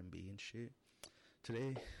 some R&B and shit.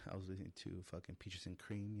 Today I was listening to fucking Peaches and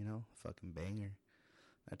Cream, you know, fucking banger.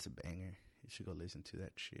 That's a banger. You should go listen to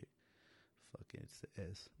that shit. Fuck it, it's the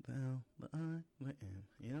S. Well, but I am.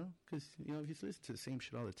 You know? Because, you know, if you listen to the same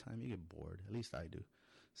shit all the time, you get bored. At least I do.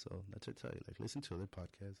 So, that's what I tell you. Like, listen to other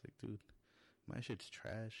podcasts. Like, dude, my shit's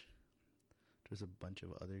trash. There's a bunch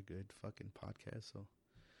of other good fucking podcasts, so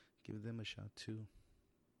give them a shot, too.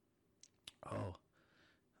 Oh,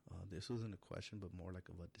 this wasn't a question, but more like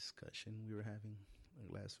of a discussion we were having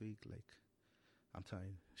last week. Like, I'm telling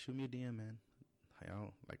you, shoot me a DM, man. I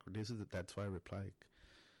don't, like, that's why I replied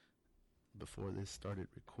before this started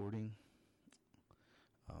recording.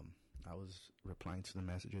 I was replying to the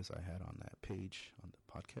messages I had on that page, on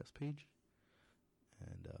the podcast page.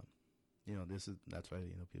 And, you know, that's why,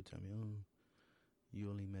 you know, people tell me, oh, you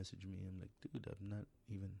only message me. I'm like, dude, I'm not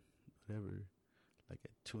even, whatever, like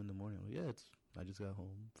at 2 a.m. I'm like, yeah, I just got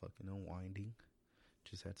home, fucking unwinding.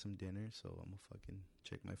 Just had some dinner, so I'm gonna fucking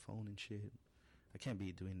check my phone and shit. I can't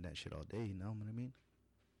be doing that shit all day, you know what I mean?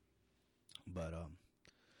 But,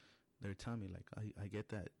 they're telling me, like, I get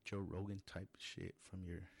that Joe Rogan type shit from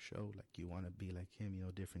your show. Like, you want to be like him, you know,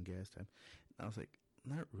 different guest type. And I was like,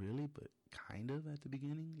 not really, but kind of at the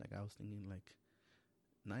beginning. Like, I was thinking, like,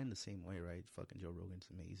 not in the same way, right? Fucking Joe Rogan's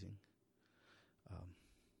amazing.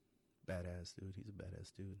 Badass dude. He's a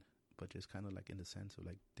badass dude. But just kind of like in the sense of,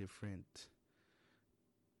 like, different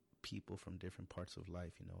people from different parts of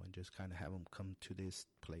life, you know, and just kind of have them come to this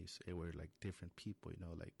place where, like, different people, you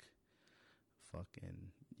know, like,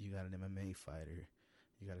 fucking, you got an MMA fighter,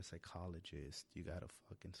 you got a psychologist, you got a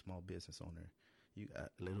fucking small business owner, you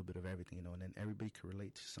got a little bit of everything, you know, and then everybody can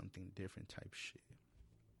relate to something different type shit.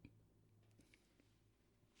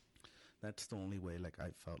 That's the only way, like,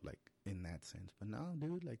 I felt like in that sense. But now,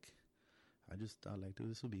 dude, like, I just thought, like,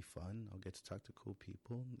 dude, this will be fun. I'll get to talk to cool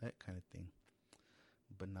people, that kind of thing.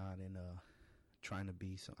 But not in trying to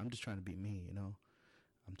be, so I'm just trying to be me, you know.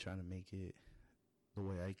 I'm trying to make it the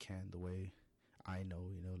way I can, the way I know,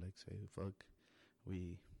 you know, like, say, fuck,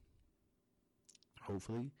 we,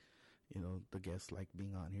 hopefully, you know, the guests like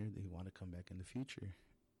being on here, they want to come back in the future,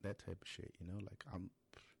 that type of shit, you know,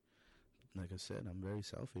 like I said, I'm very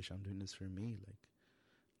selfish, I'm doing this for me, like,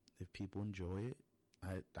 if people enjoy it,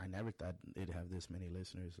 I never thought it'd have this many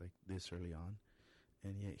listeners, like, this early on,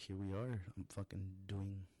 and yet, here we are, I'm fucking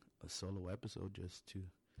doing a solo episode just to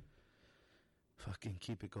fucking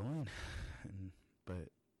keep it going, but,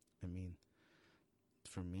 I mean,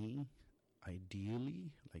 for me,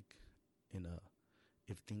 ideally, like,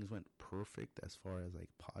 if things went perfect as far as, like,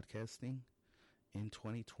 podcasting in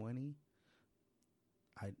 2020,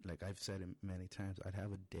 I've said it many times, I'd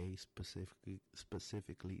have a day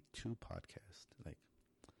specifically to podcast. Like,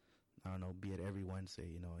 I don't know, be it every Wednesday,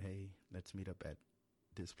 you know, hey, let's meet up at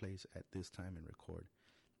this place at this time and record.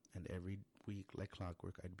 And every week, like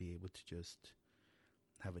clockwork, I'd be able to just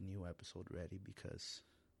have a new episode ready because,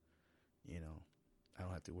 you know, I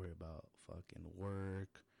don't have to worry about fucking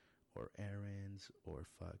work or errands or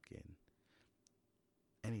fucking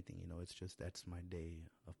anything, you know. It's just, that's my day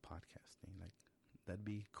of podcasting. Like, that'd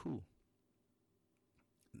be cool.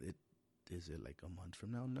 Is it like a month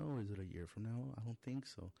from now? No. Is it a year from now? I don't think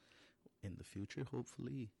so. In the future,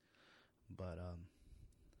 hopefully. But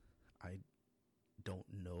I don't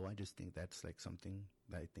know. I just think that's like something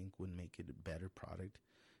that I think would make it a better product.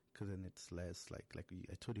 Because then it's less like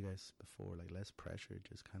I told you guys before, like, less pressure.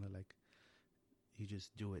 Just kind of like, you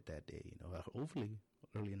just do it that day, you know. Hopefully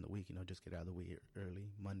early in the week, you know, just get out of the way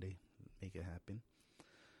early, Monday, make it happen.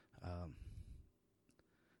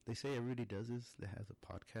 They say everybody does this that has a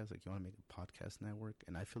podcast, like, you want to make a podcast network,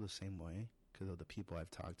 and I feel the same way because of the people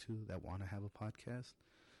I've talked to that want to have a podcast.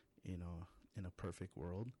 You know, in a perfect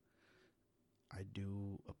world, I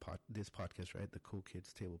do this podcast, right? The Cool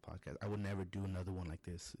Kids Table podcast. I would never do another one like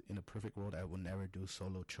this. In a perfect world, I would never do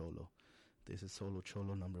Solo Cholo. This is Solo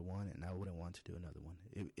Cholo number 1, and I wouldn't want to do another one.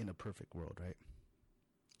 In a perfect world, right?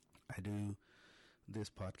 I do this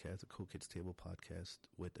podcast, the Cool Kids Table podcast,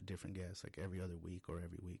 with a different guest, like every other week or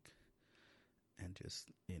every week. And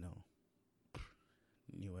just, you know,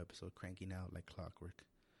 new episode cranking out like clockwork.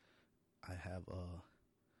 I have a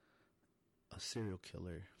serial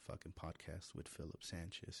killer fucking podcast with Philip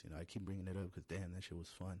Sanchez. You know, I keep bringing it up because, damn, that shit was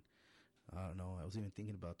fun. I don't know. I was even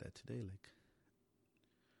thinking about that today. Like,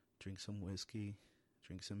 drink some whiskey,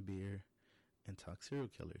 drink some beer, and talk serial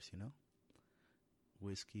killers, you know?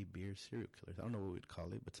 Whiskey, beer, serial killers. I don't know what we'd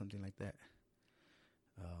call it, but something like that.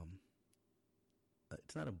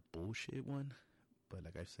 It's not a bullshit one, but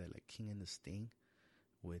like I said, like King and the Sting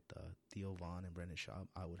with Theo Vaughn and Brendan Schaub,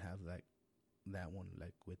 I would have that one,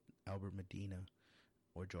 like with Albert Medina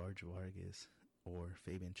or George Vargas or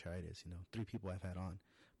Fabian Chaides, you know, 3 people I've had on.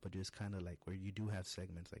 but just kind of like where you do have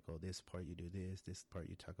segments like, oh, this part you do this part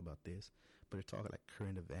you talk about this, but it's all like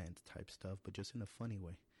current events type stuff, but just in a funny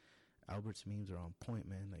way. Albert's memes are on point,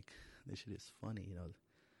 man. Like, this shit is funny, you know.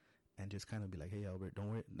 And just kind of be like, hey, Albert, don't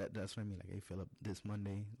worry. That's what I mean. Like, hey, Philip, this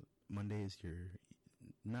Monday is your,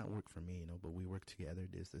 not work for me, you know, but we work together.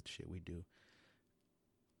 This is the shit we do.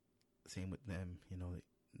 Same with them, you know.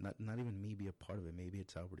 Not even me be a part of it. Maybe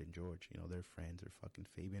it's Albert and George, you know, they're friends. They're fucking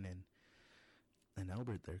Fabian and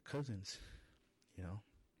Albert, they're cousins, you know.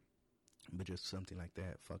 But just something like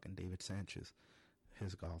that. Fucking David Sanchez,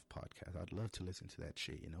 his golf podcast. I'd love to listen to that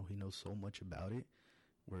shit, you know. He knows so much about it.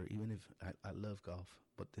 Where even if I love golf,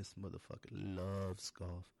 but this motherfucker loves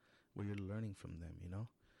golf, where you're learning from them, you know.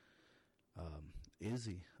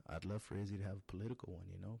 Izzy, I'd love for Izzy to have a political one,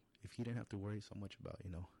 you know. If he didn't have to worry so much about,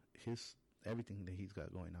 you know, his everything that he's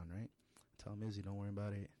got going on, right? Tell him, Izzy, don't worry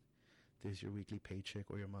about it. This is your weekly paycheck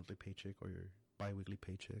or your monthly paycheck or your bi-weekly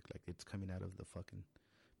paycheck. Like, it's coming out of the fucking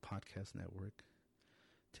podcast network.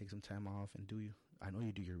 Take some time off and I know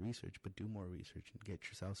you do your research, but do more research and get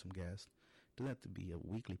yourself some gas. Doesn't have to be a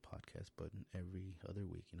weekly podcast, but every other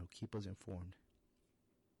week, you know, keep us informed.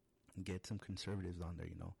 Get some conservatives on there,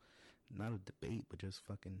 you know. Not a debate, but just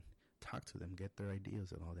fucking talk to them, get their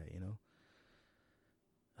ideas and all that, you know.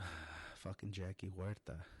 Fucking Jackie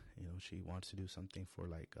Huerta, you know, she wants to do something for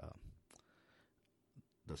like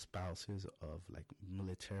the spouses of like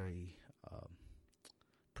military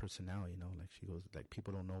personnel, you know. Like, she goes, like,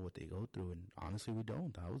 people don't know what they go through, and honestly, we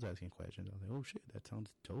don't. I was asking questions. I was like, oh shit, that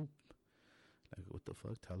sounds dope. Like, what the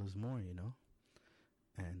fuck? Tell us more, you know?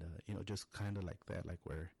 And, you know, just kind of like that, like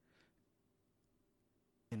where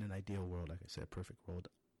in an ideal world, like I said, perfect world,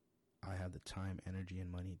 I have the time, energy, and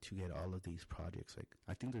money to get all of these projects. Like,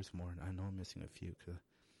 I think there's more, and I know I'm missing a few, because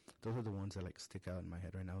those are the ones that, like, stick out in my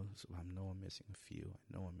head right now. So I know I'm missing a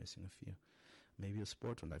few. Maybe a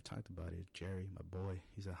sports one. I've talked about it. Jerry, my boy,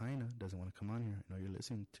 he's a hyena, doesn't want to come on here. I know you're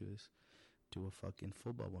listening to this. Do a fucking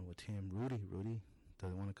football one with him. Rudy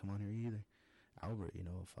doesn't want to come on here either. Albert, you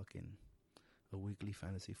know, a weekly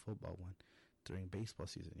fantasy football one during baseball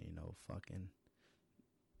season, you know, fucking,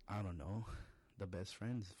 I don't know, the best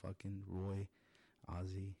friends, fucking Roy,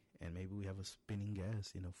 Ozzy, and maybe we have a spinning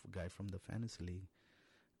guest, you know, guy from the fantasy league,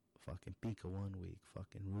 fucking Pika one week,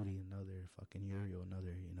 fucking Rudy another, fucking Uriel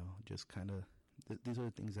another, you know, just kind of, these are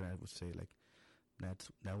the things that I would say, like,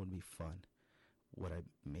 that would be fun. Would I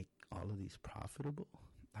make all of these profitable?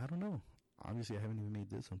 I don't know. Obviously, I haven't even made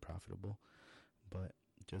this one profitable, but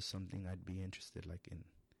just something I'd be interested, like, in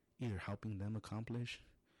either helping them accomplish,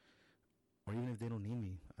 or even if they don't need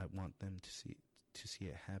me, I want them to see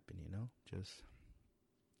it happen, you know? Just,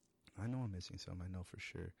 I know I'm missing some, I know for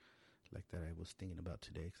sure, like, that I was thinking about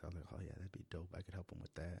today, because I was like, oh yeah, that'd be dope, I could help them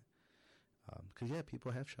with that. Because yeah,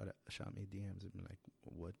 people have shot me DMs and been like,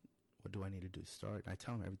 what do I need to do to start? And I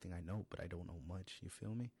tell them everything I know, but I don't know much, you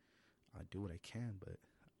feel me? I do what I can, but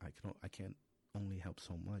I can't only help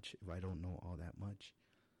so much if I don't know all that much.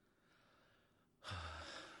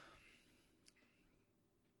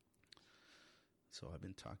 So I've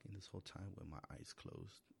been talking this whole time with my eyes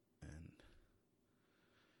closed, and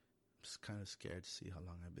I'm just kind of scared to see how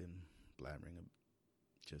long I've been blabbering,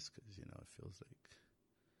 just because, you know, it feels like,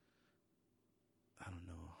 I don't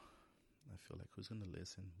know, I feel like who's going to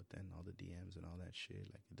listen, but then all the DMs and all that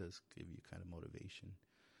shit, like, it does give you kind of motivation.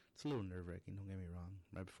 It's a little nerve-wracking, don't get me wrong.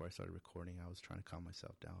 Right before I started recording, I was trying to calm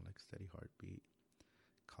myself down, like steady heartbeat,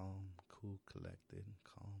 calm, cool, collected,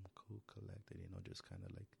 you know, just kind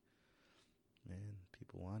of like, man,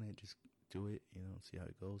 people want it, just do it, you know, see how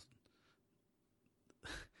it goes.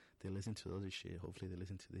 They listen to other shit, hopefully they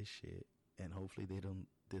listen to this shit, and hopefully they don't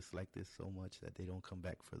dislike this so much that they don't come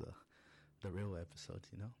back for the real episodes,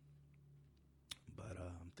 you know. But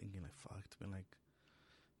I'm thinking, like, fuck, it's been like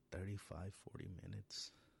 35, 40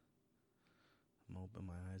 minutes. I'm gonna open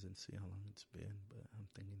my eyes and see how long it's been, but I'm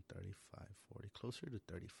thinking 35, 40, closer to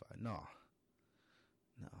 35. No,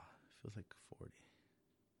 it feels like 40.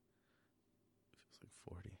 It feels like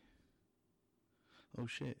 40. Oh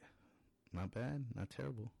shit, not bad, not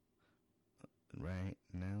terrible. Right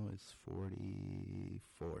now it's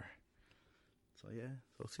 44. So yeah,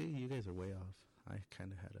 so see, you guys are way off. I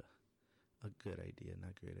kind of had a good idea,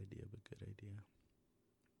 not great idea, but good idea.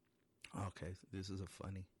 Okay, so this is a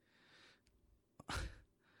funny.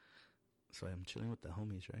 So I'm chilling with the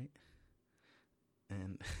homies, right?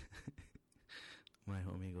 And my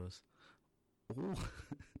homie goes, oh,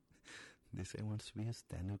 this guy wants to be a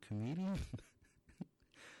stand-up comedian.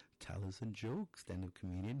 Tell us a joke, stand-up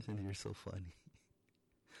comedians, and you're so funny.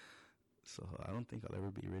 So I don't think I'll ever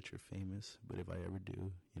be rich or famous, but if I ever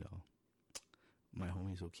do, you know, my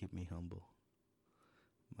homies will keep me humble.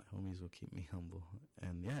 My homies will keep me humble.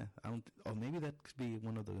 And yeah, I don't. Or maybe that could be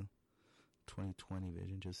one of the 2020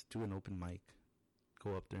 vision. Just do an open mic,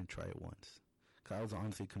 go up there and try it once. Cause I was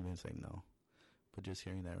honestly convinced like no, but just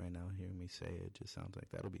hearing that right now, hearing me say it, just sounds like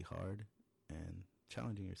that'll be hard and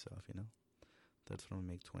challenging yourself. You know, that's what I'm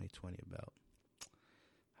gonna make 2020 about.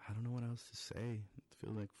 I don't know what else to say. It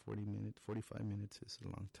feels like 45 minutes is a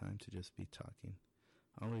long time to just be talking.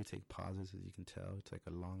 I don't really take pauses, as you can tell. It's like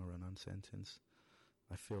a long run-on sentence.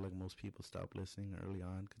 I feel like most people stop listening early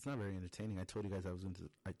on. 'Cause it's not very entertaining. I told you guys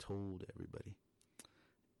I told everybody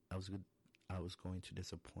I was going to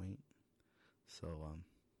disappoint. So,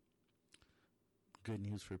 good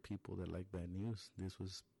news for people that like bad news. This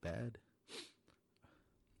was bad.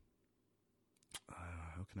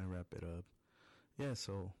 How can I wrap it up? Yeah,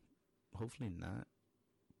 so hopefully not.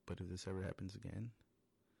 But if this ever happens again,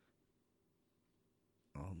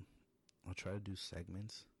 I'll try to do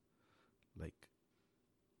segments like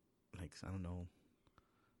I don't know,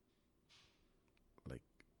 like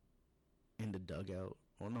in the dugout.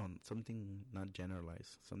 Or no, something not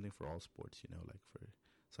generalized. Something for all sports, you know, like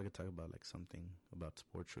so I could talk about like something about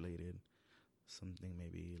sports related, something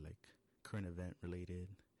maybe like current event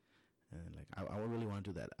related, and like I really want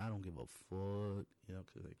to do that. I don't give a fuck, you know,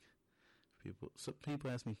 'cause like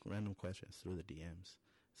people ask me random questions through the DMs.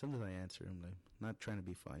 Sometimes I answer them, like not trying to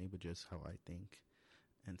be funny, but just how I think.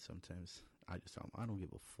 And sometimes I just tell them I don't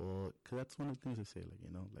give a fuck, 'cause that's one of the things I say, like,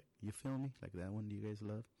 you know, like, you feel me, like that one you guys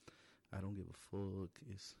love. I don't give a fuck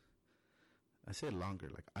is, I say it longer,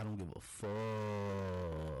 like I don't give a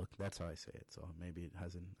fuck. That's how I say it. So maybe I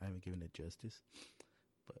haven't given it justice.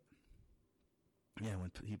 But yeah, when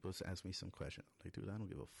people ask me some question, I'm like, dude, I don't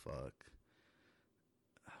give a fuck.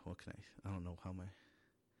 What can I don't know, how am I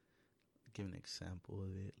give an example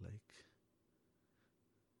of it, like,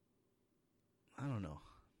 I don't know.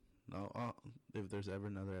 No, if there's ever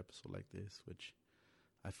another episode like this, which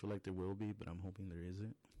I feel like there will be, but I'm hoping there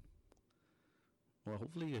isn't. Well,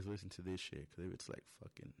 hopefully you guys listen to this shit, because if it's like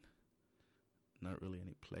fucking not really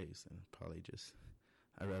any place, then probably just,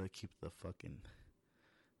 I'd rather keep the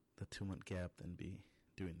 2-month gap than be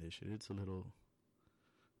doing this shit. It's a little,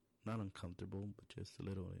 not uncomfortable, but just a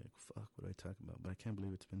little like, fuck, what do I talk about? But I can't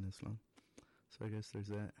believe it's been this long. So I guess there's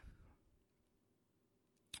that.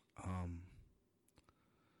 Let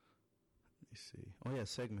me see. Oh yeah,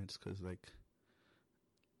 segments, because like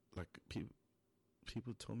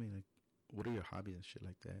people told me, like, what are your hobbies and shit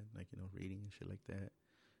like that? Like, you know, reading and shit like that.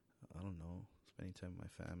 I don't know, spending time with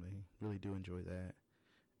my family. Really do enjoy that.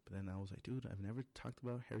 But then I was like, dude, I've never talked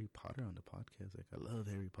about Harry Potter on the podcast. Like, I love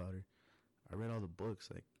Harry Potter. I read all the books.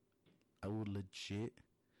 Like, I would legit,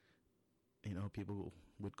 you know, people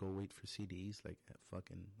would go wait for CDs, like at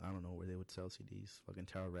fucking, I don't know where they would sell CDs, fucking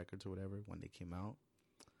Tower Records or whatever, when they came out.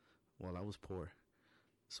 Well, I was poor,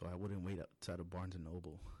 so I wouldn't wait outside of Barnes and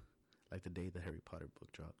Noble, like the day the Harry Potter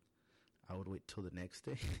book dropped. I would wait till the next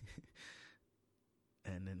day,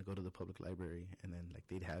 and then go to the public library, and then like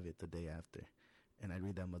they'd have it the day after, and I'd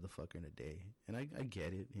read that motherfucker in a day. And I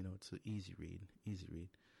get it, you know, it's an easy read,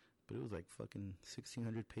 but it was like fucking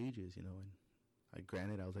 1,600 pages, you know. And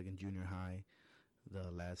granted, I was like in junior high.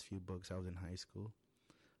 The last few books I was in high school,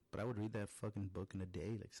 but I would read that fucking book in a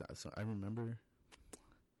day. Like, so I don't remember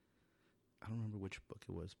which book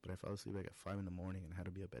it was, but I fell asleep like at 5 in the morning and had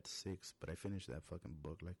to be up at 6. But I finished that fucking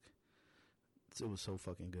book. Like, it was so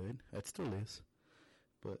fucking good. It still is.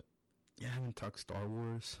 But yeah, I haven't talked Star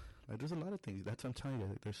Wars. Like, there's a lot of things. That's what I'm telling you.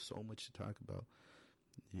 Like, there's so much to talk about.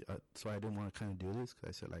 So I didn't want to kind of do this, because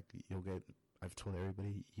I said, like, I've told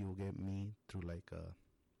everybody, you'll get me through like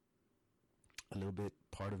a little bit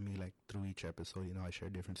part of me, like, through each episode. You know, I share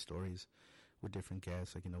different stories with different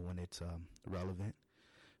guests, like, you know, when it's relevant.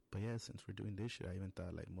 But yeah, since we're doing this shit, I even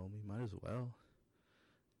thought, like, well, we might as well,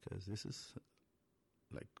 because this is,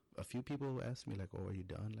 like, a few people asked me, like, oh, are you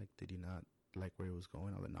done? Like, did you not like where it was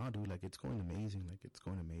going? I was like, nah, dude, like, it's going amazing. Like, it's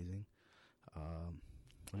going amazing.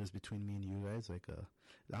 Just between me and you guys, like,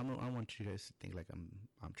 I don't want you guys to think like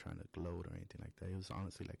I'm trying to gloat or anything like that. It was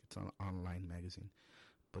honestly like, it's an online magazine.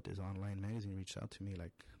 But this online magazine reached out to me,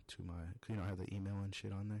 like, to my, you know, I have the email and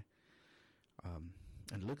shit on there.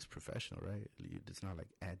 And it looks professional, right? It's not like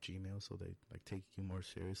at Gmail, so they like take you more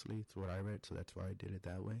seriously. It's what I read, so that's why I did it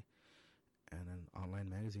that way. And an online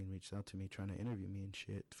magazine reached out to me trying to interview me and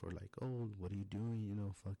shit for like, oh, what are you doing? You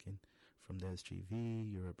know, fucking from the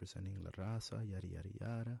SGV, you're representing La Raza, yada, yada,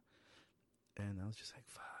 yada. And I was just like,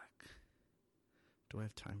 fuck. Do I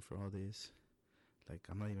have time for all this? Like,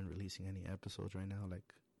 I'm not even releasing any episodes right now.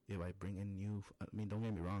 Like, if I bring in I mean, don't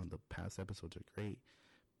get me wrong, the past episodes are great.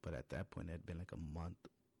 But at that point, it had been like a month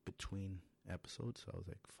between episode. So I was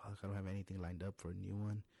like, fuck, I don't have anything lined up for a new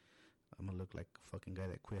one. I'm gonna look like a fucking guy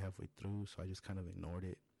that quit halfway through. So I just kind of ignored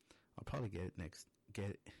it. I'll probably get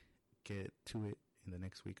to it in the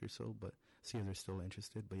next week or so, but see if they're still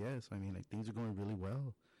interested. But yes, I mean, like, things are going really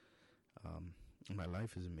well. My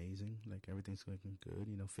life is amazing. Like, everything's looking good.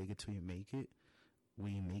 You know, fake it till you make it.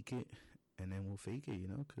 We make it, and then we'll fake it, you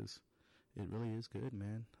know, because it really is good,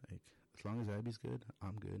 man. Like, as long as Abby's good,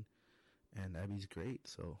 I'm good. And Abby's great,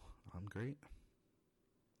 so I'm great.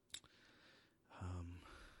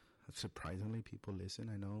 Surprisingly, people listen.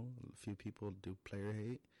 I know a few people do player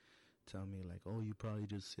hate. Tell me, like, oh, you probably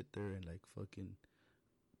just sit there and, like, fucking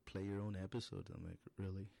play your own episodes. I'm like,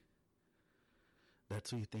 really?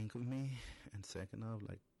 That's what you think of me? And second off,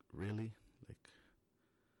 like, really? Like,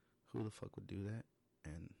 who the fuck would do that?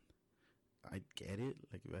 And I get it.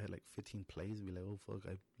 Like, if I had like 15 plays, I'd be like, oh fuck,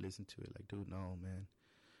 I listened to it. Like, dude, no, man.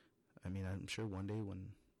 I mean, I'm sure one day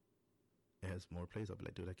when it has more plays, I'll be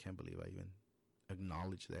like, dude, I can't believe I even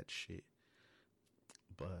acknowledge that shit.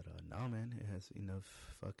 But no, man, it has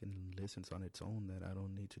enough fucking listens on its own that I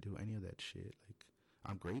don't need to do any of that shit. Like,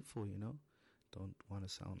 I'm grateful, you know. Don't want to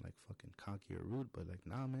sound like fucking cocky or rude, but like,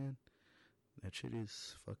 nah, man, that shit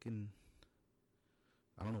is fucking.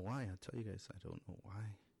 I don't know why. I'll tell you guys, I don't know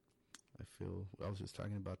why. I was just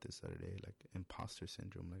talking about this the other day, like imposter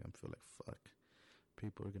syndrome. Like, I feel like, fuck,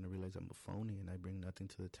 people are gonna realize I'm a phony and I bring nothing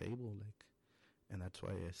to the table. Like, and that's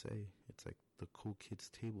why I say it's like the cool kids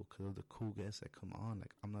table, because of the cool guests that come on.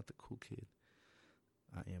 Like, I'm not the cool kid.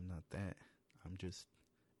 I am not that. I'm just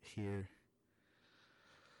here.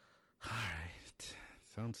 Alright.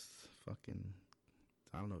 Sounds fucking,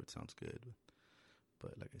 I don't know, it sounds good.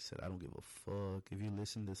 But like I said, I don't give a fuck. If you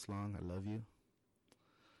listen this long, I love you.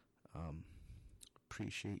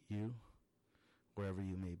 Appreciate you. Wherever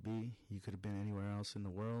you may be. You could have been anywhere else in the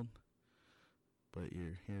world. But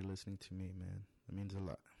you're here listening to me, man. That means a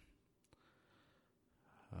lot.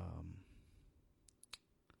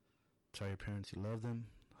 Tell your parents you love them.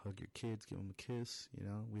 Hug your kids. Give them a kiss. You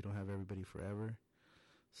know, we don't have everybody forever.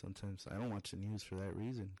 Sometimes I don't watch the news for that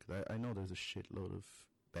reason. Because I know there's a shitload of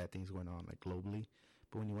bad things going on, like, globally.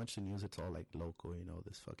 But when you watch the news, it's all, like, local. You know,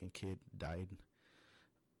 this fucking kid died,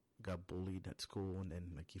 got bullied at school, and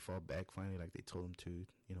then, like, he fought back finally. Like, they told him to,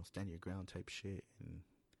 you know, stand your ground type shit. And he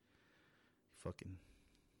fucking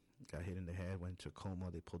got hit in the head, went into a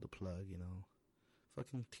coma. They pulled the plug, you know.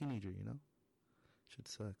 Fucking teenager, you know. Shit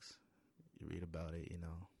sucks. You read about it, you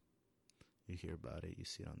know. You hear about it. You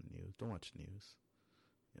see it on the news. Don't watch the news.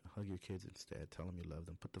 You know, hug your kids instead. Tell them you love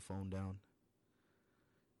them. Put the phone down.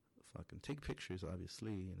 Fucking take pictures,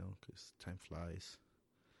 obviously, you know, because time flies.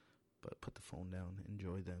 But put the phone down.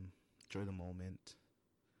 Enjoy them. Enjoy the moment.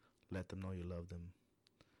 Let them know you love them.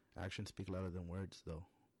 Actions speak louder than words, though.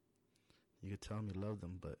 You could tell them you love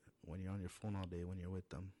them, but when you're on your phone all day, when you're with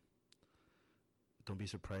them, don't be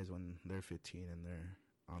surprised when they're 15 and they're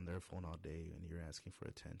on their phone all day and you're asking for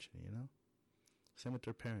attention, you know? Same with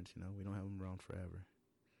their parents, you know? We don't have them around forever.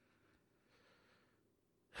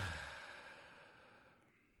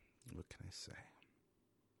 What can I say?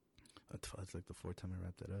 It's like the fourth time I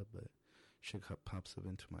wrapped that up, but shit pops up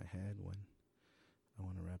into my head when I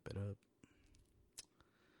want to wrap it up.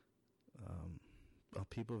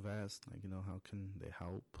 People have asked, like, you know, how can they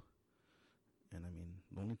help? And I mean,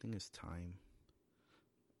 the only thing is time.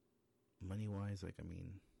 Money-wise, like, I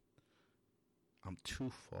mean, I'm too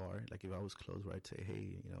far. Like, if I was close where I'd say,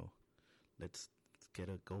 hey, you know, let's get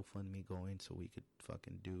a GoFundMe going so we could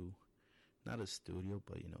fucking do, not a studio,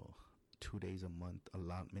 but, you know, 2 days a month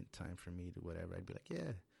allotment time for me to whatever. I'd be like,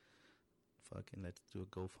 yeah, fucking let's do a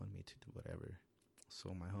GoFundMe to do whatever.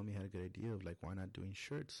 So my homie had a good idea of, like, why not doing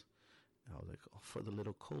shirts? And I was like, oh, for the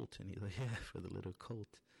little cult. And he's like, yeah, for the little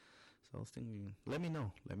cult. So I was thinking, let me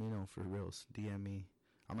know for reals. DM me.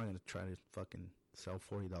 I'm not going to try to fucking sell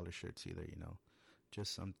 $40 shirts either, you know.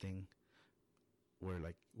 Just something where,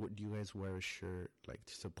 like, would you guys wear a shirt, like,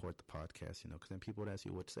 to support the podcast, you know? Because then people would ask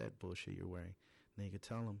you, what's that bullshit you're wearing? And then you could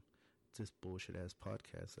tell them, it's this bullshit-ass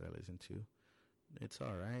podcast that I listen to. It's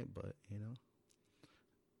all right, but, you know.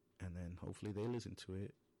 And then hopefully they listen to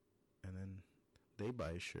it. And then they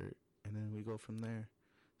buy a shirt. And then we go from there.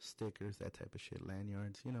 Stickers, that type of shit.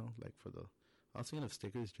 Lanyards, you know, like for the... I was thinking of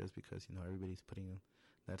stickers just because, you know, everybody's putting them.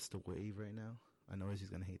 That's the wave right now. I know he's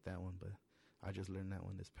going to hate that one, but I just learned that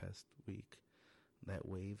one this past week. That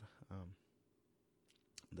wave.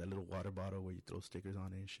 That little water bottle where you throw stickers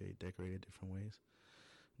on it and shit, decorated different ways.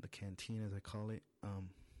 The canteen, as I call it.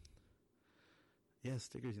 Yeah,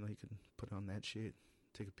 stickers, you know, you can put on that shit.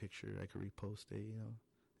 Take a picture. I could repost it, you know.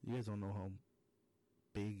 You guys don't know how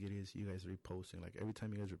big it is, you guys reposting. Like, every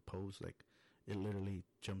time you guys repost, like, it literally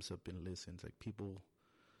jumps up and listens. Like, people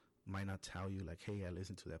might not tell you, like, hey, I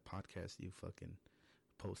listened to that podcast you fucking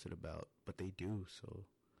posted about, but they do. So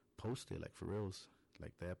post it, like, for reals.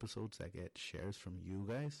 Like, the episodes that get shares from you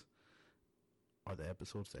guys are the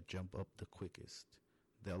episodes that jump up the quickest.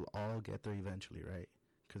 They'll all get there eventually, right?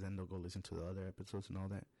 Because then they'll go listen to the other episodes and all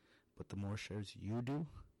that. But the more shares you do,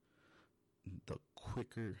 the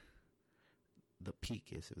quicker the peak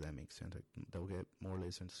is, if that makes sense. Like, they'll get more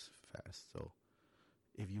listens fast. So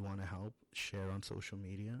if you want to help, share on social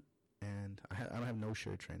media. And I don't have no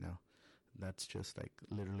shirts right now. That's just like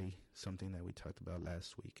literally something that we talked about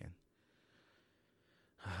last weekend.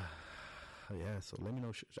 Yeah, so let me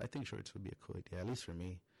know. I think shorts would be a cool idea, at least for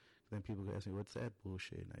me. Then people ask me, what's that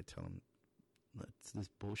bullshit? And I tell them, it's this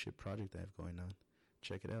bullshit project I have going on.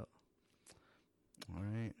 Check it out. All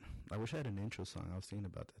right. I wish I had an intro song. I was thinking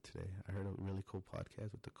about that today. I heard a really cool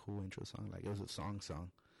podcast with a cool intro song. Like, it was a song.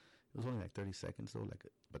 It was only like 30 seconds though. Like,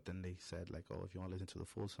 but then they said, like, oh, if you want to listen to the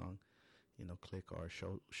full song, click our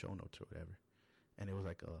show notes or whatever. And it was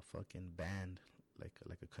like a fucking band,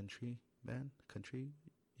 like a country band,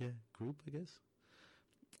 group, I guess.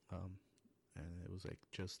 And it was like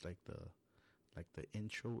just like the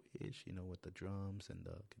intro ish, with the drums and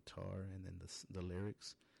the guitar and then the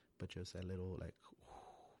lyrics, but just that little like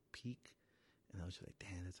peak. And I was just like,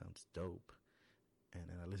 damn, that sounds dope. And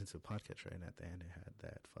then I listened to the podcast, right, and at the end it had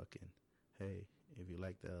that fucking, hey, if you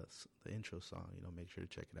like the intro song, make sure to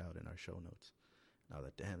check it out in our show notes. And I was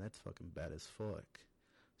like, damn, that's fucking bad as fuck.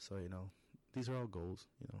 So, these are all goals,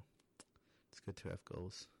 It's good to have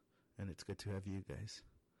goals, and it's good to have you guys.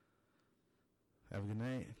 Have a good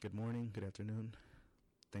night, good morning, good afternoon.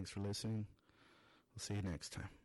 Thanks for listening. We'll see you next time.